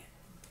 50.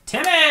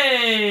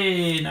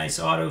 Timmy! Nice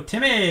auto,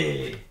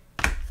 Timmy!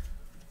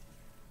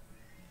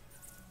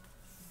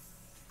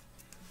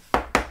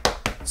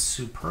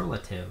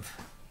 Superlative.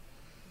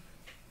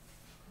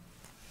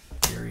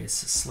 Darius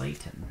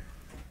Slayton.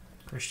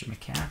 Christian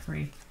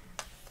McCaffrey.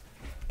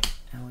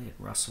 Elliott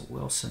Russell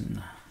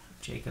Wilson.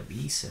 Jacob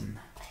Eason.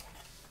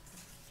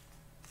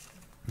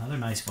 Another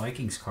nice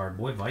Vikings card.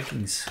 Boy,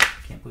 Vikings.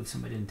 Can't believe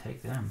somebody didn't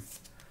take them.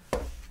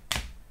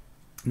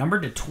 Number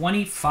to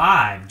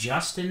 25.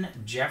 Justin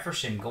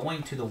Jefferson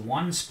going to the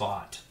 1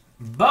 spot.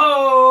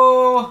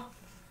 Bo!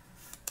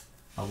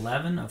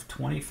 11 of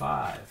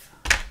 25.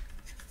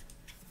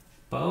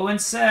 Bo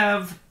and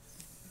Sev.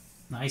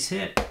 Nice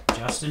hit.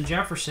 Justin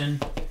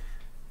Jefferson.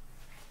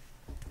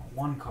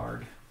 1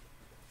 card.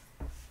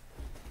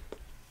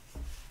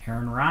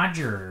 Aaron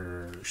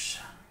Rodgers.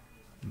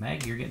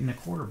 Meg, you're getting the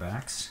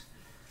quarterbacks.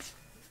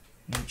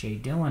 A.J.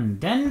 Dillon.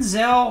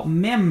 Denzel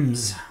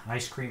Mims.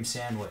 Ice cream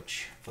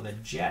sandwich for the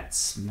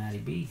Jets. Matty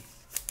B.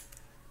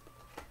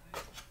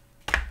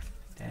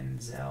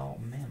 Denzel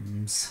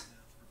Mims.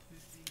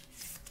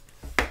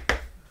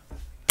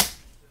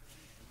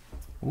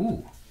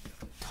 Ooh.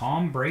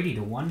 Tom Brady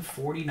to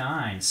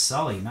 149.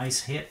 Sully,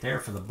 nice hit there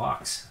for the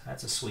Bucks.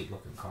 That's a sweet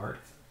looking card.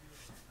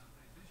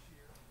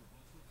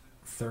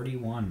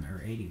 31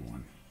 or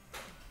 81.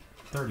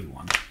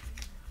 31.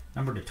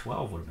 Number to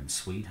 12 would have been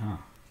sweet, huh?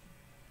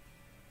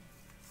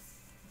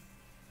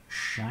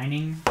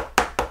 Shining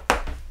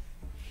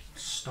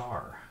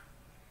Star.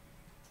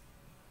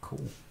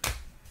 Cool.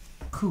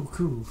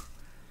 Cool.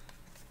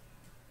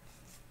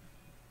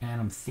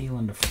 Adam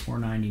Thielen to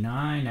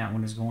 499. That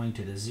one is going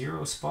to the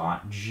 0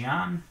 spot.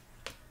 Joe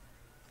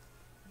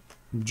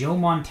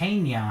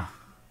Montana.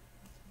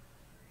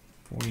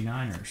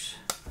 49ers.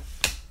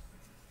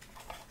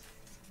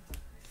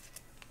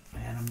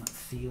 Adam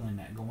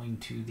Thielen going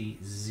to the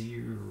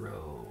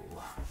 0.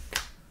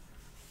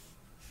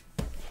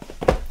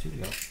 2 to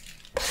go.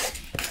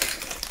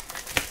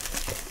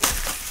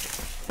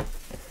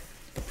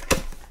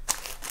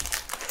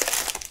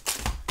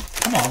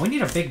 Come on, we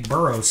need a big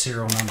Burrow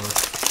serial number.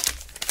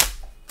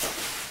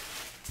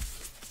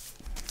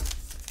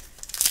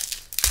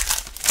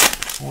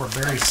 Or a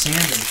Barry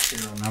Sanders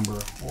serial number.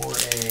 Or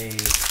a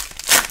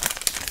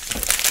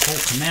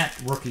Cole Kmet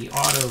rookie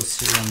auto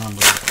serial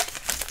number.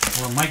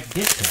 Or a Mike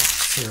Ditka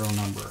serial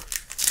number.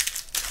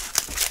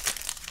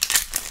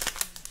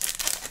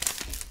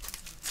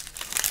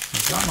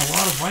 We've gotten a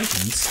lot of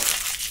Vikings.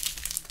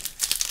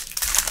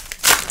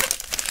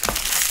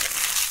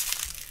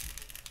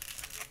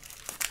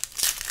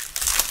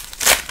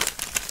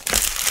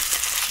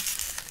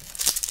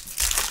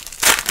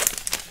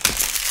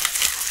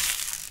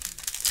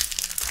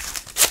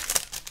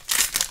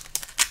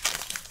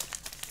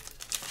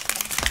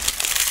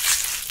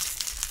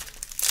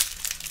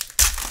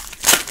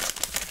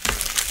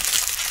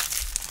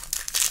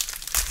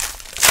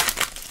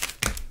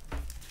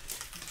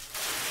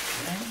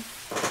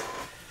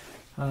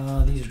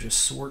 These are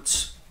just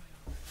sorts.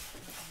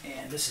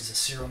 And this is a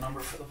serial number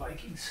for the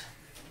Vikings.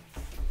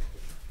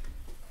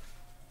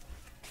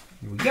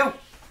 Here we go.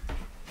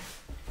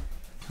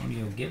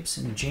 Antonio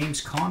Gibson, James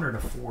Conner to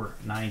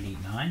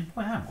 499.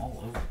 Boy, I'm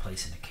all over the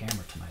place in the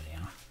camera tonight,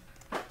 Anna.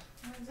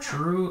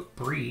 Drew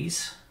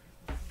Brees.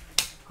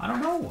 I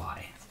don't know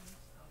why.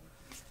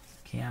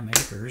 Cam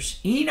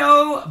Akers.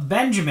 Eno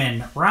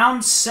Benjamin,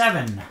 round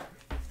 7.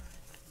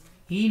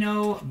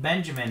 Eno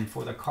Benjamin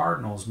for the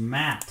Cardinals.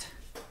 Matt.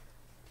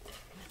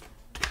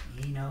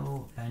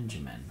 Eno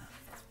Benjamin.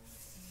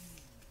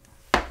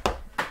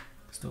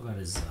 Still got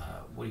his,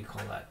 what do you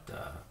call that,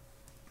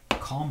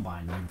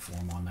 combine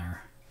uniform on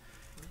there.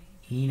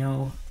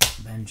 Eno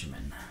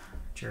Benjamin.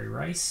 Jerry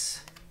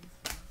Rice.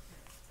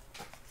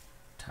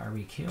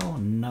 Tyreek Hill.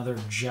 Another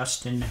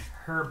Justin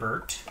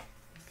Herbert.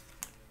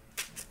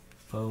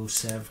 Bo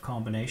Sev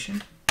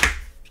combination.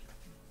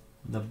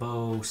 The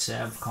Bo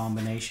Sev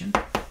combination.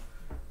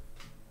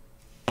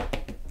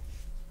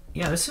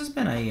 Yeah, this has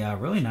been a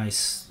really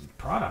nice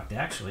product,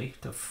 actually.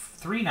 To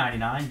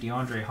 $3.99,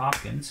 DeAndre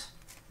Hopkins.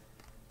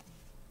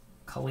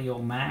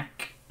 Khalil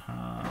Mack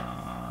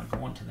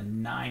going to the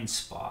 9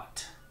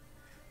 spot.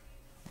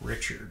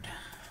 Richard.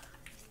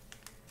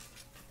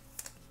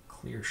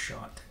 Clear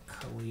shot.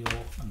 Khalil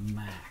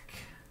Mack.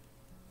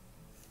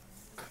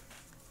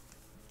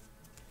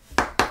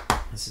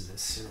 This is a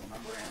serial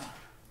number.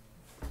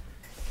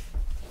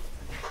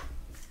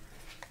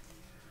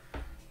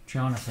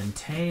 Jonathan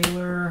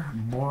Taylor.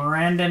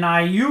 Brandon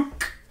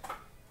Ayuk.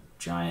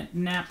 Giant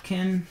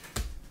napkin.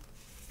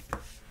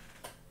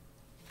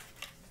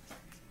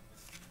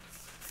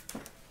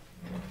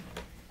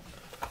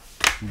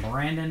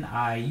 Brandon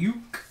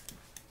Ayuk.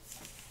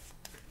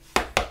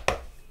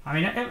 I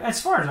mean,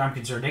 as far as I'm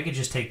concerned, they could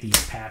just take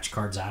these patch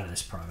cards out of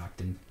this product.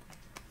 And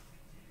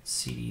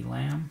CeeDee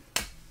Lamb.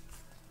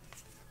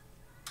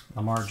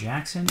 Lamar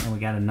Jackson. And we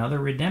got another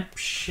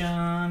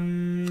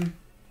redemption.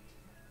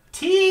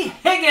 T.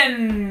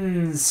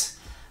 Higgins.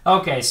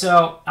 Okay,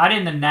 so I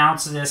didn't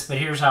announce this, but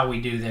here's how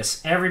we do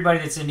this. Everybody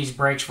that's in these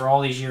breaks for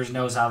all these years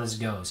knows how this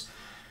goes.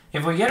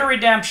 If we get a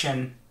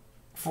redemption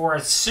for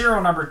a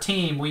serial number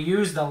team, we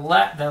use the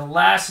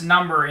last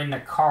number in the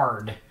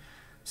card.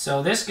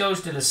 So this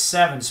goes to the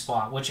 7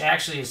 spot, which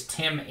actually is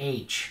Tim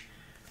H.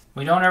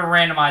 We don't ever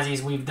randomize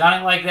these. We've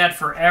done it like that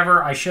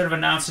forever. I should have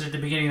announced it at the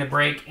beginning of the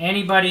break.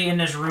 Anybody in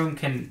this room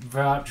can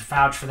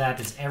vouch for that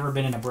that's ever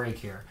been in a break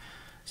here.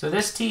 So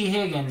this T.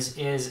 Higgins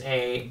is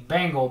a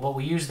Bengal, but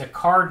we use the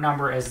card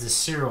number as the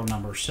serial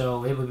number.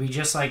 So it would be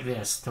just like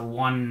this, to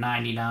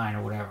 199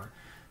 or whatever,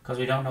 because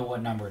we don't know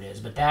what number it is.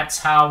 But that's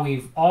how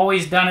we've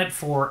always done it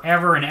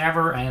forever and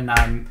ever, and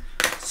I'm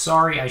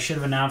sorry I should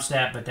have announced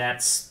that, but that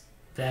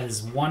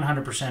is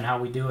 100% how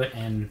we do it,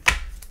 and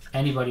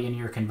anybody in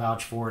here can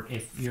vouch for it.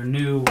 If you're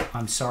new,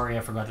 I'm sorry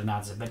I forgot to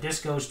announce it, but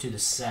this goes to the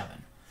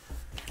 7.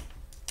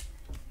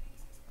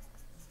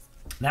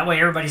 That way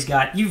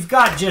you've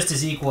got just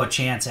as equal a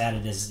chance at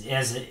it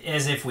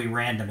as if we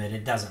random it.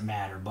 It doesn't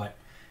matter, but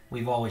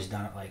we've always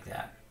done it like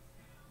that.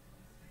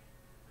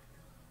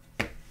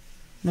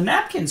 The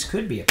napkins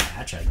could be a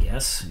patch, I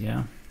guess.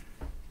 Yeah.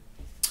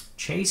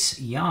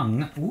 Chase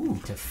Young. Ooh,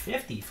 to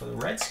 50 for the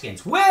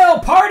Redskins. Will,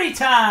 party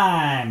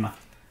time!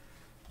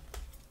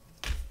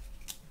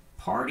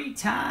 Party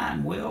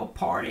time, Will,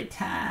 party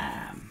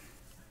time.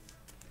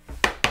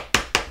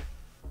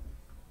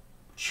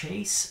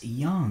 Chase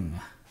Young.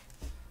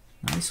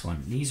 Nice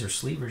one. These are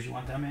sleevers. You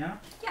want them,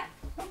 Anna? Yeah.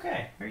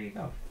 Okay, there you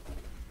go.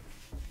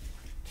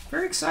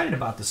 Very excited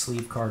about the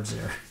sleeve cards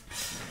there.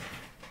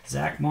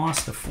 Zach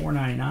Moss to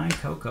 $4.99.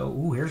 Coco.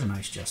 Ooh, here's a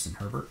nice Justin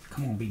Herbert.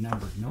 Come on, be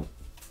numbered. Nope.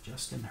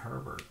 Justin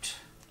Herbert.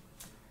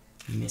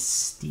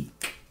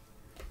 Mystique.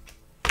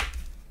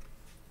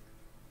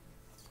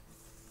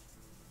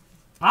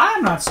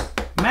 I'm not...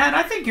 Man,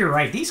 I think you're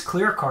right. These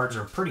clear cards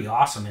are pretty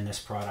awesome in this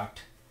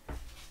product.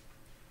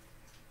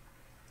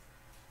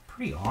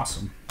 Pretty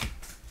awesome.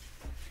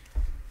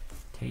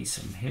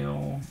 Taysom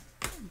Hill.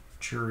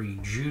 Jury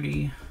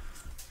Judy.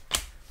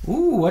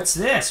 Ooh, what's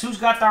this? Who's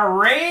got the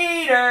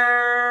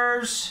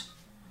Raiders?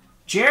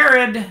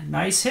 Jared.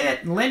 Nice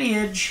hit.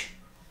 Lineage.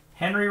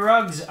 Henry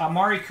Ruggs,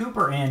 Amari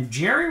Cooper, and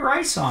Jerry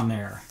Rice on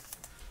there.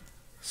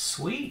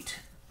 Sweet.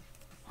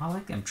 I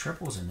like them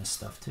triples in this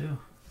stuff, too.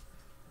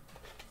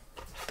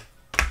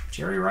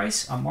 Jerry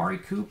Rice, Amari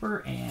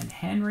Cooper, and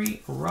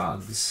Henry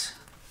Ruggs.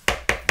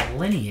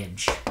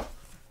 Lineage.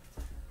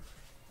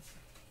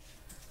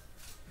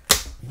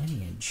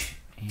 Lineage.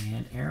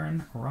 And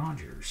Aaron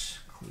Rodgers.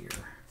 Clear.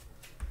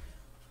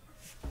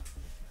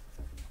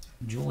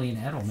 Julian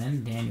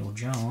Edelman, Daniel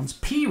Jones.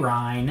 P.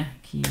 Ryan,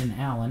 Keenan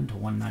Allen to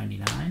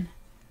 $1.99.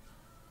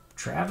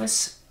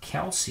 Travis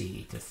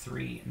Kelce to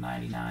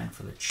 $3.99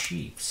 for the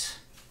Chiefs.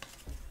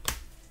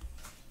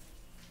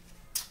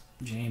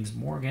 James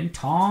Morgan.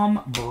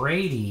 Tom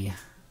Brady.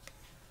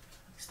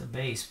 It's the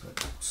base,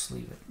 but we'll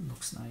sleeve it.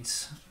 Looks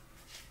nice.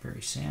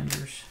 Barry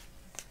Sanders.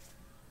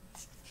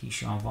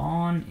 Keyshawn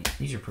Vaughn.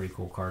 These are pretty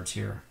cool cards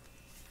here.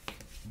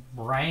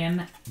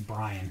 Brian.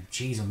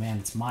 Jeez, oh man,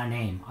 it's my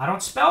name. I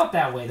don't spell it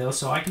that way, though,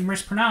 so I can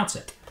mispronounce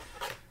it.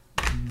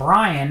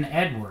 Brian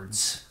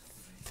Edwards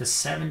to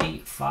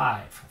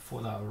 75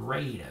 for the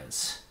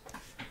Raiders.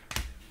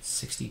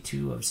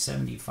 62 of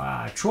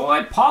 75.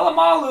 Troy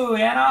Polamalu,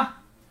 Anna.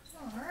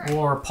 Right.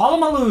 Or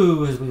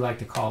Polamalu, as we like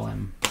to call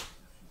him.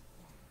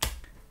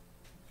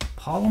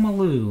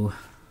 Polamalu.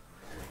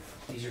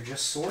 These are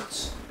just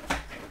sorts.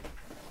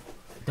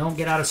 Don't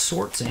get out of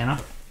sorts, Anna.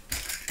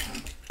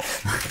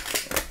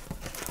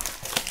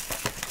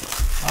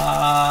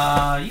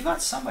 You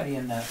got somebody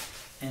in the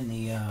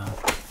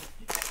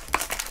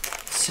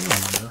serial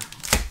number.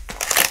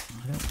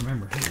 I don't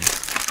remember who.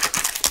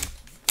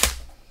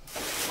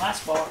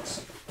 Last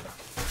box.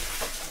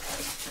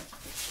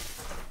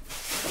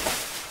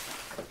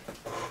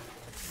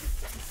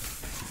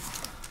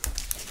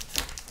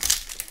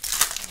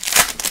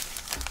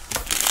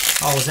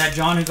 Oh, was that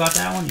John who got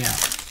that one? Yeah.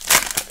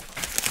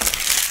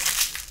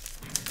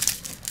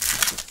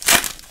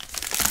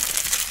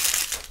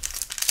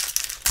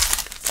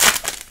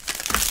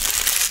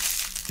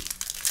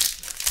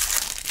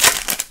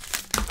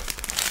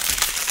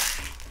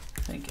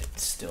 I think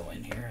it's still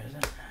in here, is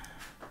it?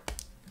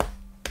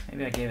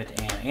 Maybe I gave it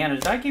to Anna. Anna,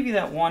 did I give you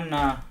that one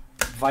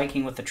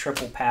Viking with the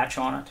triple patch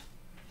on it?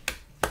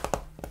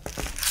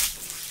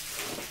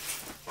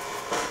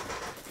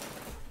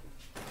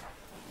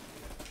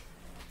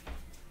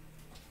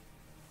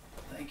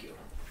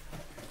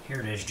 Here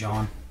it is,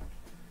 John.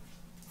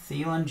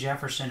 Thielen,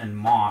 Jefferson, and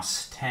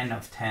Moss, 10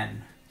 of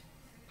 10.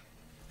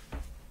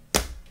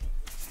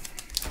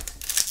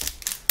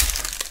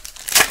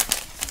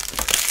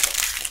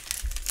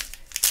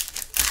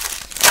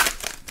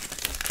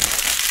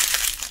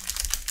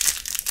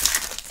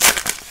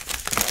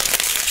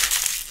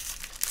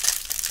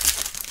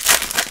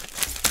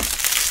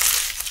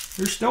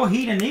 They're still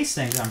heating these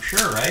things, I'm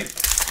sure, right?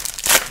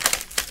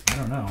 I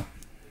don't know.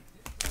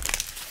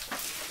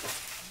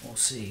 We'll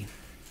see.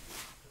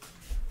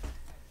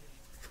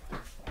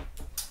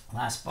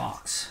 Last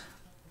box.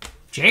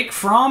 Jake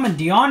Fromm and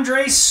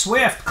DeAndre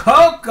Swift.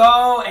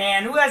 Coco,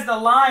 and who has the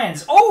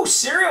Lions? Oh,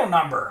 serial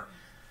number.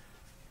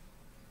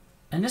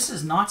 And this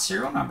is not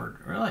serial numbered,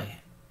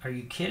 really. Are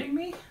you kidding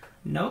me?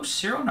 No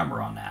serial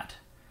number on that.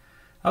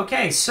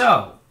 Okay,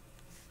 so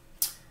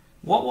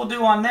what we'll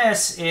do on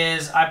this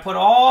is I put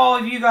all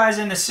of you guys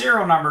in the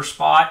serial number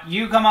spot.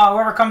 You come out,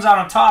 whoever comes out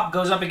on top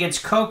goes up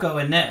against Coco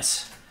in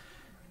this.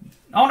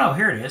 Oh no,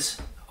 here it is.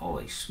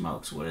 Holy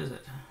smokes, what is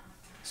it?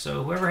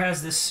 So whoever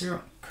has this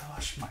serial...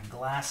 Gosh, my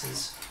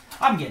glasses.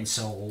 I'm getting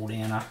so old,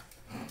 Anna.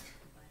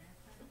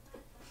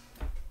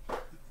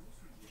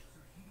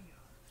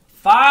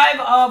 5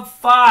 of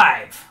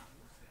 5.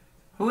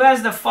 Who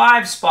has the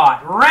 5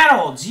 spot?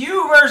 Reynolds,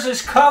 you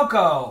versus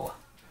Coco.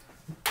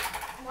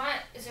 Why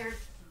is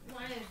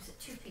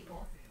it 2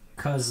 people?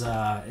 Because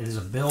there's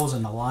the Bills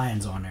and the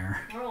Lions on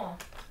there. Roll.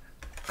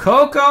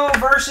 Coco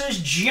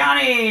versus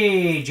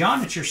Johnny.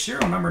 John, it's your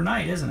serial number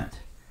night, isn't it?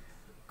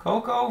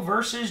 Coco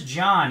versus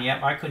John.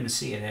 Yep, I couldn't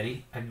see it,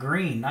 Eddie. A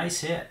green. Nice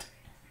hit.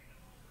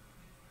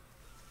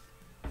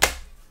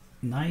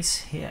 Nice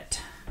hit.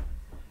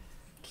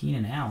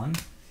 Keenan Allen.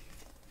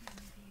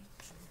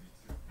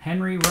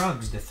 Henry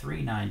Ruggs to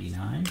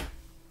 $3.99.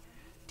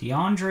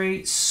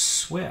 DeAndre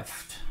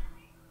Swift.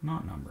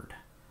 Not numbered.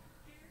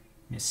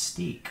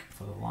 Mystique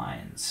for the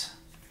Lions.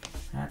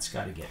 That's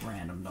got to get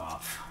randomed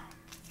off.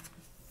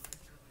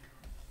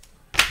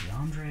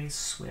 DeAndre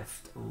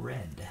Swift.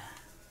 Red.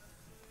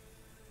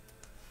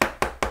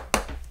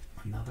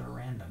 Another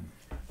random.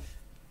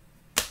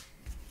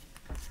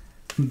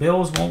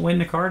 Bills won't win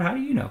the card? How do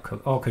you know?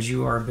 Oh, because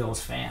you are a Bills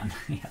fan.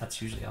 Yeah,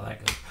 that's usually how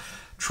that goes.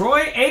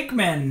 Troy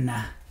Aikman.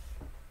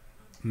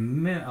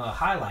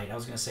 Highlight. I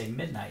was going to say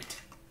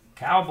midnight.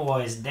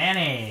 Cowboys.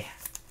 Danny.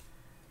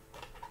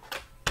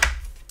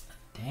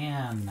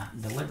 Dan.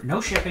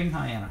 No shipping.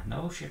 Hi, Anna.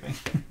 No shipping.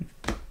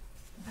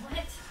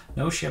 What?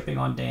 No shipping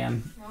on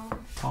Dan. No.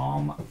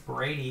 Tom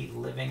Brady.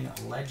 Living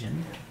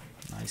legend.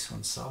 Nice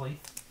one, Sully.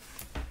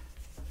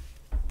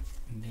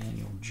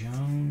 Daniel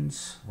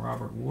Jones,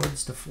 Robert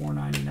Woods to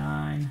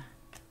 $4.99.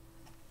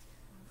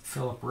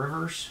 Phillip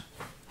Rivers,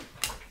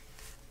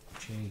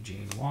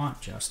 J.J.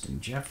 Watt, Justin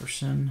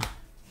Jefferson.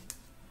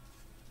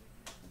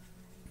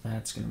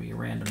 That's going to be a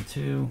random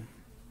too.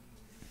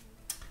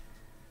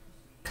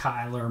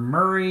 Kyler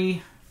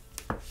Murray.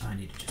 I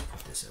need to just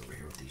put this over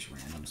here with these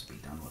randoms. Be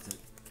done with it.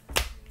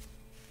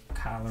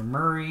 Kyler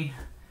Murray,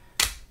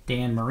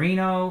 Dan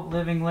Marino,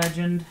 living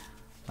legend.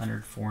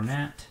 Leonard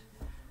Fournette.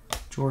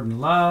 Jordan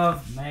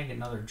Love. Meg,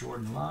 another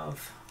Jordan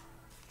Love.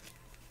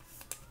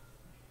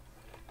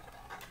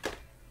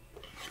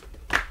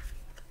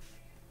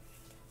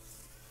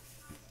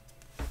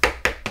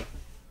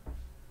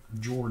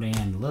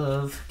 Jordan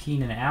Love.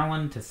 Keenan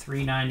Allen to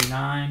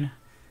 $3.99.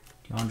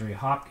 DeAndre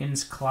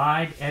Hopkins.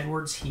 Clyde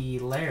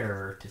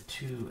Edwards-Helaire to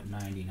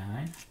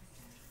 $2.99.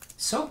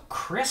 So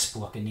crisp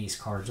looking these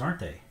cards, aren't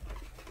they?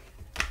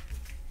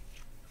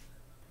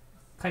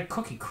 Like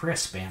Cookie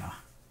Crisp, Anna.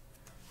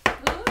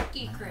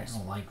 Cookie Crisp. I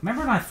don't like.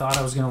 Remember when I thought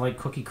I was gonna like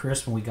Cookie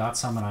Crisp when we got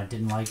some and I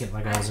didn't like it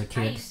like I was a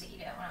kid? I used to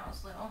eat it when I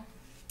was little.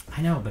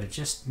 I know, but it's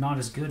just not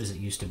as good as it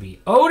used to be.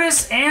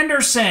 Otis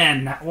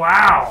Anderson.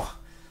 Wow.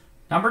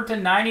 Number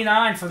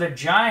 /99 for the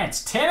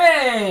Giants.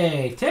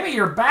 Timmy! Timmy,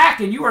 you're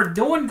back and you are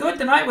doing good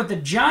tonight with the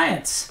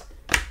Giants.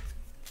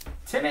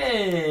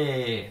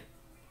 Timmy!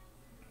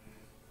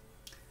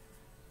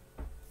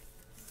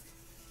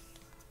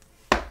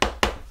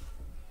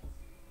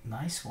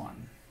 Nice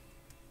one.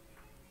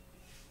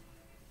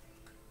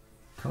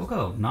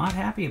 Coco, not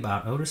happy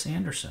about Otis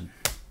Anderson.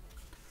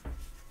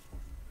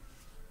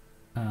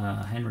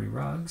 Henry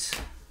Ruggs.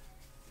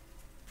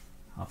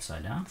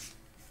 Upside down.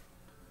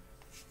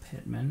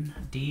 Pittman.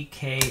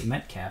 DK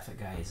Metcalf. That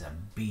guy is a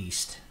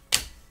beast.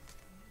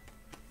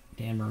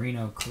 Dan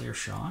Marino, clear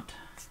shot.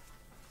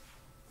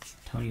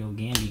 Antonio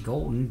Gandy,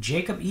 golden.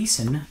 Jacob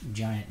Eason,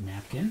 giant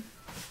napkin.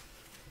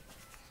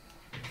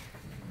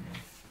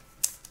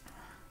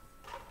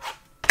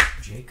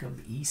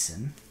 Jacob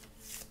Eason.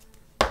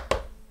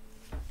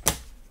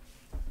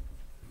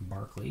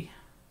 Barkley,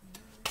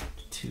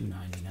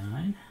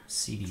 $2.99.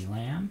 CeeDee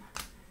Lamb.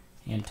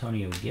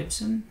 Antonio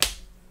Gibson.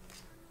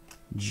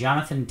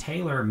 Jonathan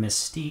Taylor,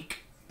 Mystique,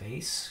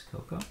 base,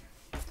 Coco.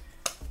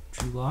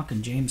 Drew Lock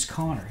and James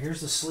Conner.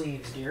 Here's the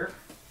sleeves, dear.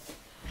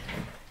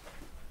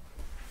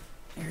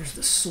 Here's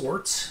the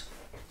sorts.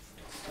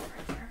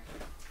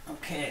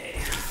 Okay.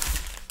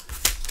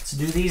 Let's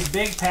do these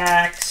big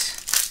packs.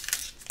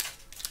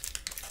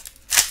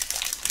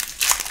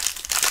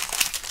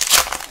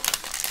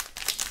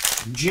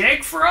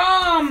 Jake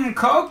Fromm,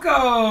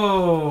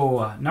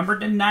 Coco.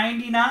 Numbered to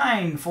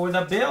 99 for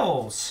the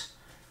Bills.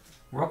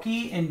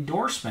 Rookie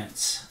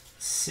endorsements,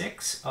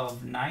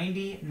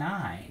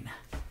 6/99.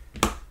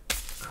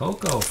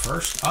 Coco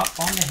first up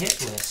on the hit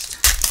list.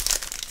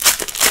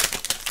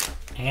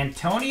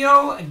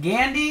 Antonio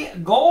Gandy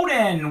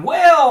Golden.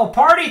 Will,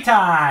 party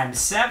time,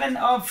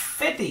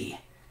 7/50.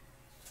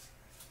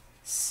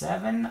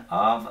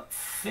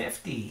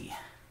 7/50.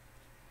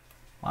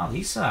 Wow,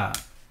 these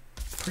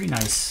pretty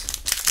nice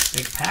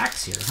big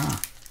packs here, huh?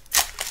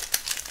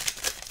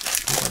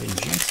 Hope I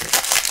didn't jinx it.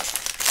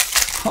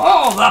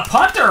 Oh, the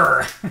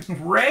punter!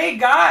 Ray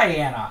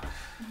Guy,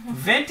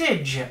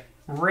 Vintage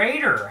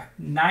Raider,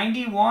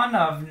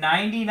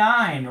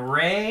 91/99.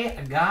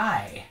 Ray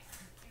Guy.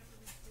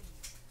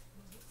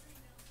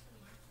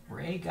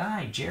 Ray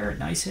Guy. Jared,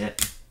 nice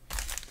hit.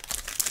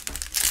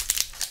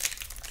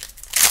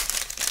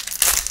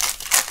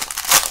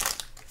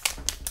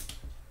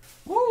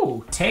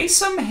 Ooh,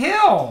 Taysom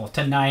Hill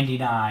to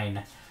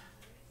 99.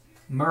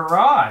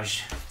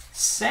 Mirage.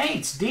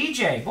 Saints,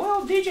 DJ.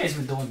 Well, DJ's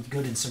been doing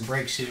good in some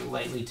breaks here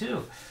lately,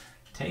 too.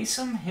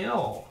 Taysom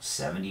Hill,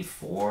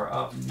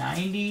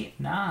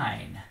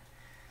 74/99.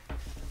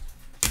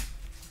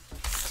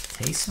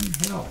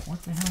 Taysom Hill.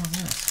 What the hell is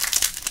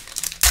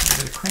this? A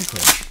bit of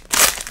crinkage.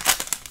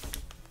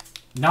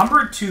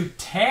 Number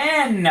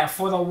 210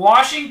 for the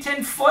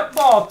Washington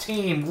football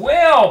team.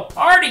 Will,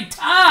 party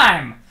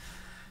time.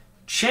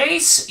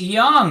 Chase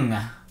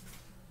Young.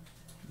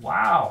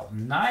 Wow,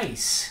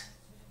 nice.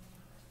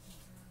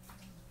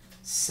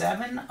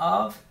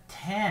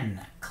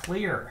 7/10.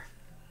 Clear.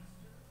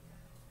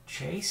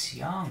 Chase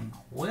Young.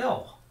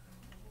 Will.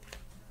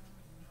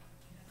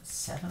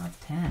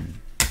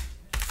 7/10.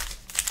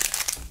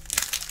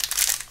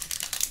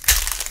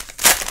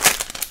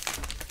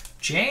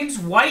 James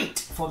White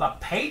for the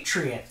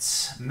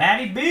Patriots.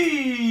 Matty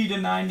B to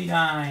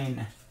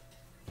 99.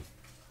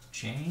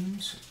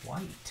 James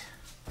White.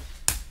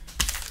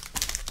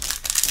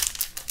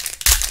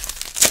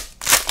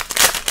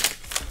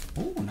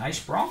 Ooh, nice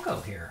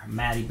Bronco here.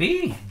 Matty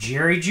B.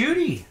 Jerry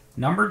Jeudy.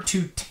 Number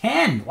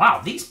 210.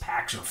 Wow, these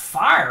packs are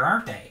fire,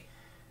 aren't they?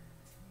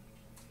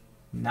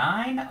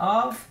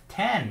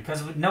 9/10.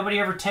 Because nobody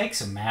ever takes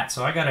them, Matt.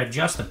 So I got to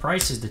adjust the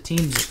prices to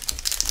teams.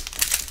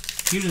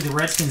 Usually the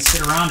Redskins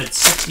sit around at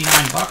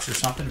 69 bucks or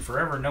something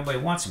forever. Nobody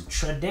wants them.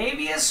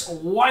 Tre'Davious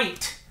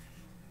White.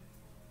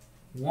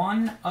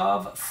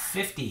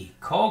 1/50.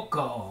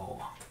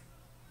 Coco.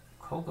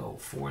 Coco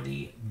for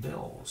the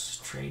Bills.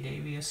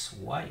 Tre'Davious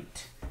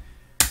White.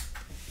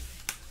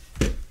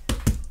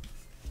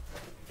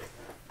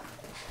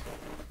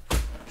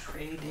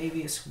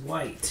 Tre'Davious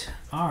White.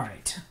 All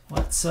right,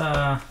 let's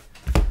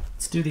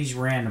do these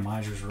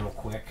randomizers real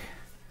quick.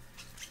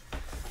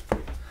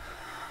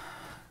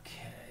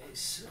 Okay,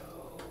 so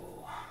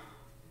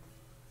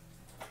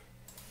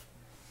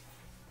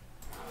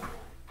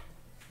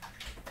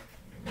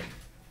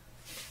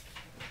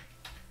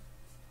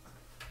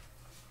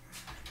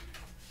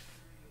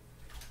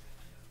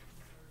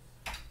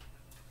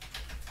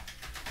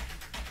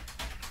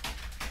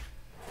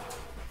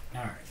all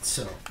right,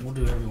 so we'll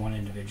do everyone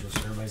individual, so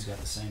everybody's got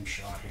the same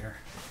shot here.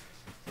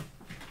 Let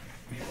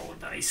me roll a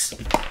dice.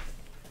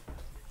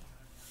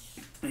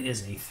 It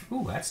is a,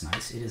 ooh, that's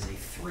nice. It is a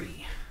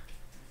 3.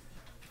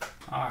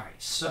 All right,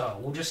 so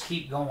we'll just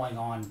keep going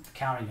on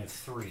counting to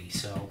 3.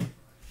 So,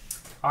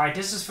 all right,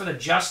 this is for the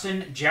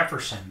Justin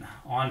Jefferson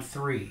on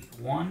 3.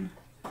 1,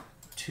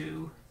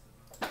 2,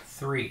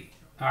 3.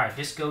 All right,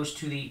 this goes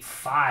to the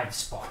 5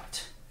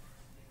 spot.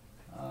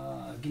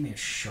 Give me a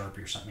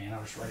Sharpie or something, man.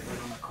 I'll just write it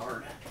right on the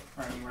card.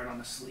 Or I mean, right on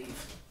the sleeve.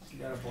 You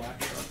got a black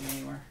Sharpie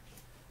anywhere?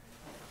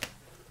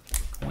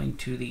 Going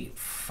to the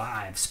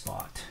 5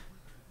 spot.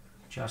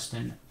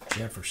 Justin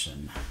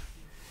Jefferson.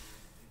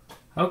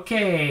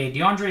 Okay,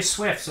 DeAndre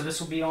Swift. So this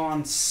will be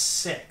on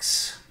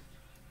 6.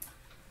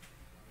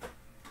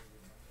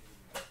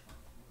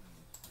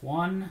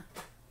 1,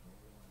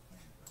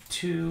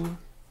 2,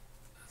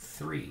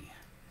 3.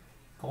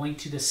 Going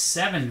to the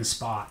 7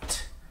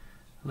 spot.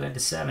 Who had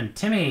the 7?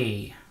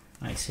 Timmy.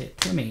 Nice hit,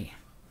 Timmy.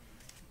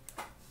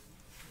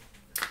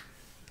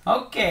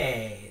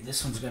 Okay,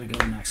 this one's going to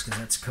go next because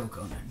that's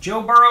Coco.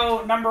 Joe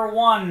Burrow, number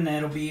 1.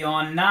 It'll be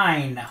on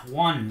 9.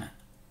 1,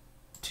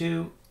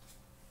 2,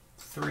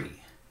 3.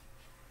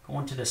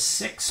 Going to the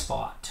 6th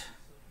spot.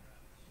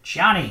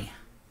 Johnny.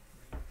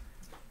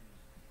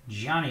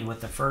 Johnny with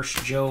the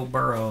first Joe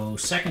Burrow.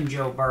 Second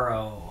Joe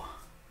Burrow.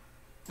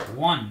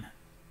 1,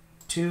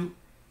 2,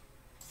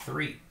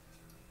 3.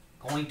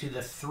 Going to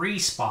the 3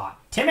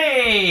 spot.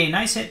 Timmy!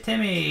 Nice hit,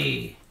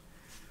 Timmy.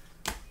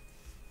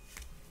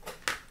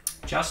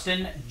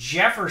 Justin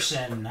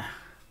Jefferson.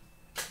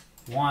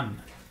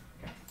 1,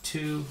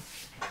 2,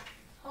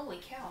 holy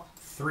cow.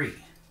 3.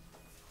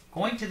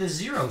 Going to the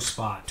 0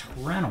 spot.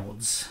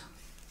 Reynolds.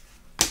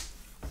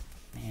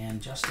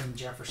 And Justin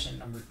Jefferson,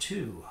 number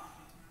 2.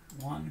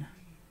 1,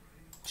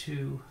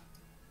 2,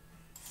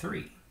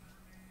 3.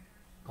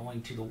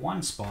 Going to the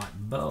 1 spot.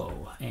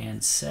 Bo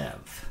and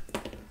Sev.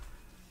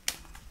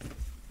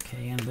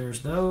 Okay, and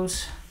there's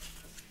those.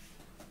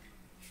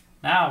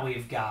 Now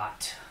we've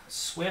got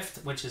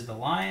Swift, which is the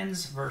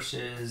Lions,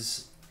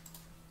 versus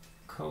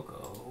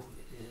Coco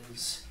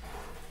is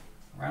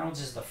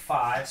Reynolds is the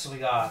 5. So we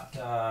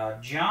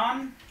got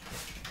John.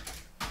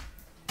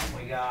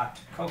 We got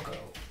Coco.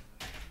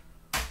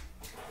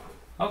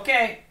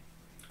 Okay.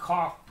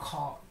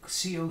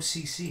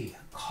 C-O-C-C.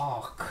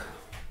 Cock.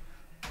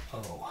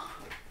 Oh.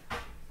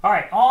 All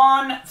right,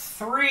 on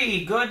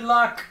 3. Good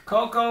luck.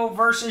 Coco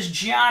versus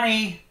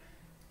Johnny.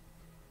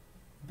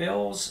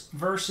 Bills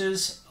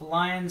versus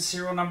Lions,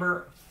 serial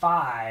number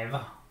 5.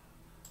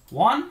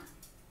 1,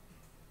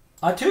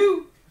 a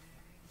 2,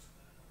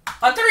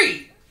 a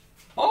 3.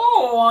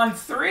 Oh, on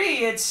 3,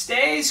 it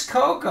stays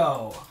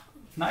Coco.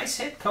 Nice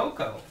hit,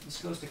 Coco.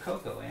 This goes to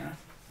Coco, Anna.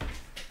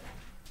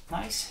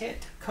 Nice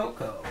hit,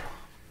 Coco.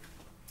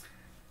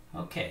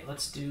 Okay,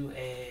 let's do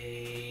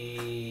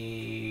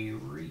a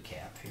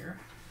recap here.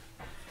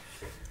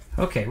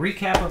 Okay,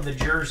 recap of the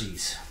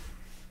jerseys.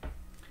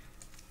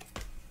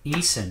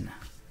 Eason.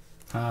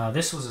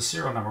 This was a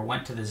serial number.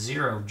 Went to the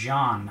 0.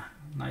 John.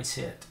 Nice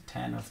hit.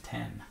 10 of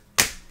 10.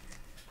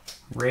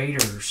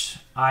 Raiders.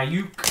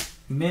 Ayuk.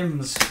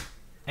 Mims.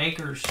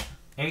 Akers.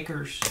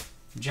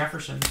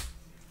 Jefferson.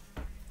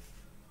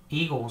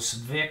 Eagles.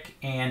 Vic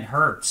and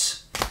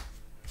Hurts.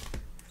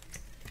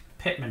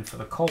 Pittman for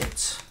the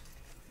Colts.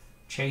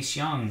 Chase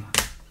Young.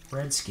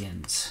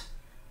 Redskins.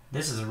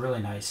 This is a really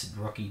nice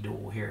rookie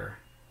duel here.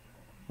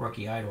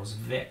 Rookie idols,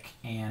 Vic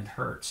and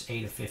Hurts,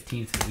 8 of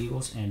 15 for the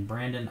Eagles, and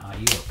Brandon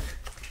Ayuk.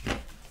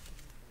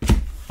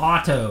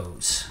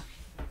 Autos.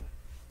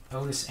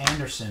 Otis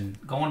Anderson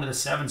going to the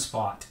 7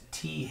 spot.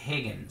 T.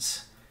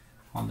 Higgins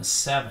on the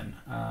 7.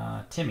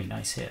 Timmy,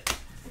 nice hit.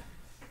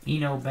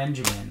 Eno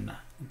Benjamin.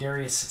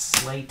 Darius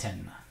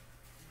Slayton.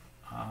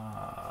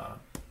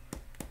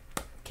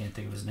 Can't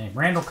think of his name.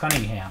 Randall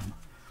Cunningham.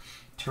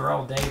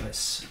 Terrell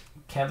Davis.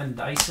 Kevin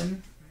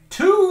Dyson.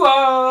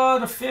 2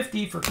 to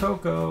 50 for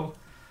Coco.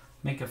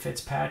 Minka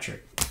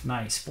Fitzpatrick.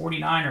 Nice.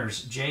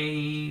 49ers.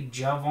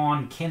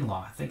 Javon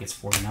Kinlaw. I think it's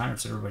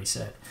 49ers, everybody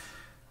said.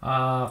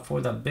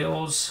 For the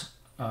Bills,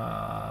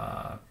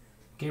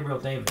 Gabriel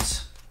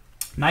Davis.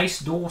 Nice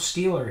dual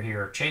stealer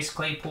here. Chase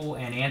Claypool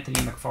and Anthony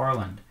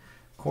McFarland.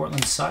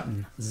 Cortland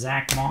Sutton,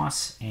 Zach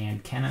Moss,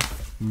 and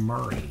Kenneth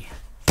Murray.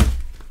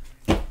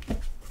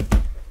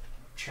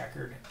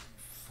 Checkered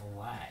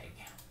flag.